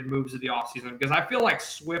underrated moves of the offseason, because I feel like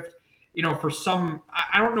Swift, for some,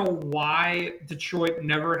 I don't know why Detroit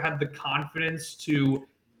never had the confidence to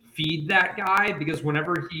feed that guy, because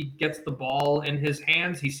whenever he gets the ball in his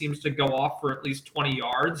hands, he seems to go off for at least 20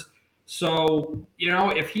 yards. So,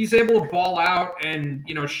 if he's able to ball out and,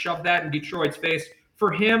 shove that in Detroit's face,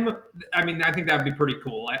 for him, I mean, I think that would be pretty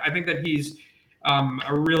cool. I think that he's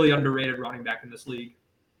a really underrated running back in this league.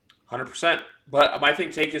 100%. But my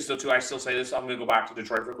take is still, too, I still say this. I'm going to go back to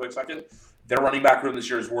Detroit for a quick second. Their running back room this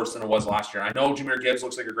year is worse than it was last year. I know Jahmyr Gibbs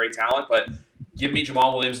looks like a great talent, but give me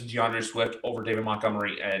Jamal Williams and DeAndre Swift over David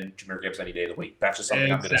Montgomery and Jahmyr Gibbs any day of the week. That's just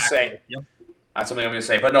something I'm going to say. Yep. That's something I'm going to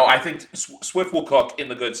say. But no, I think Swift will cook in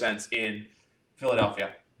the good sense in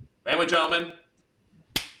Philadelphia. Anyway, gentlemen,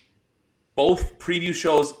 both preview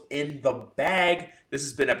shows in the bag. This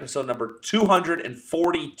has been episode number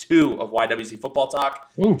 242 of YWC Football Talk.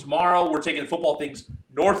 Ooh. Tomorrow, we're taking football things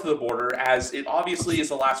north of the border, as it obviously is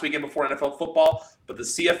the last weekend before NFL football, but the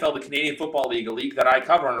CFL, the Canadian Football League, a league that I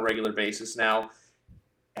cover on a regular basis now,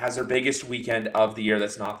 has their biggest weekend of the year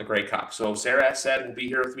that's not the Grey Cup. So Sarah said will be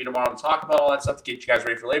here with me tomorrow to talk about all that stuff to get you guys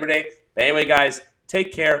ready for Labor Day. But anyway, guys,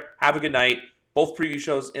 take care. Have a good night. Both preview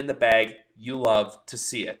shows in the bag. You love to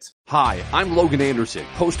see it. Hi, I'm Logan Anderson,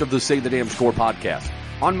 host of the Say the Damn Score podcast.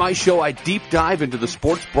 On my show, I deep dive into the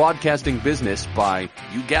sports broadcasting business by,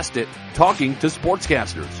 you guessed it, talking to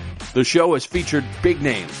sportscasters. The show has featured big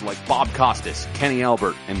names like Bob Costas, Kenny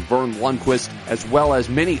Albert, and Vern Lundquist, as well as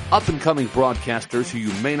many up-and-coming broadcasters who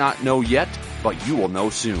you may not know yet, but you will know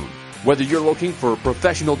soon. Whether you're looking for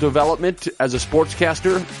professional development as a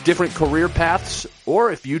sportscaster, different career paths,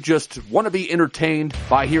 or if you just want to be entertained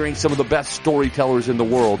by hearing some of the best storytellers in the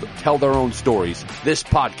world tell their own stories, this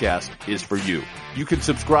podcast is for you. You can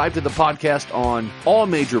subscribe to the podcast on all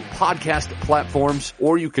major podcast platforms,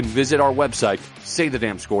 or you can visit our website,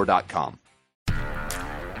 saythedamnscore.com.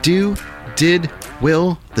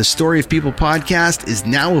 Will, the Story of People podcast is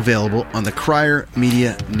now available on the Crier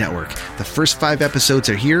Media Network. The first 5 episodes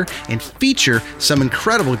are here and feature some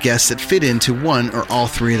incredible guests that fit into one or all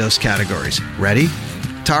 3 of those categories. Ready?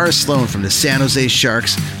 Tara Sloan from the San Jose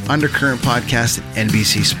Sharks Undercurrent podcast at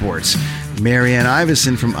NBC Sports. Marianne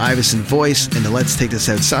Iveson from Iveson Voice and the Let's Take This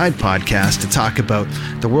Outside podcast to talk about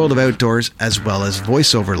the world of outdoors as well as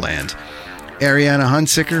voiceover land. Ariana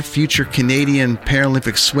Hunsicker, future Canadian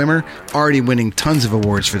Paralympic swimmer, already winning tons of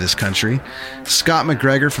awards for this country. Scott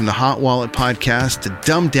McGregor from the Hot Wallet podcast to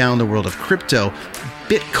dumb down the world of crypto,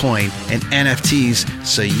 Bitcoin, and NFTs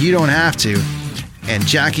so you don't have to. And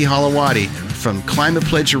Jackie Holowati from Climate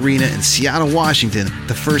Pledge Arena in Seattle, Washington,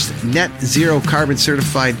 the first net zero carbon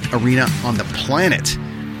certified arena on the planet.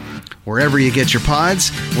 Wherever you get your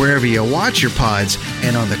pods, wherever you watch your pods,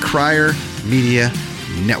 and on the Crier Media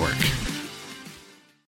Network.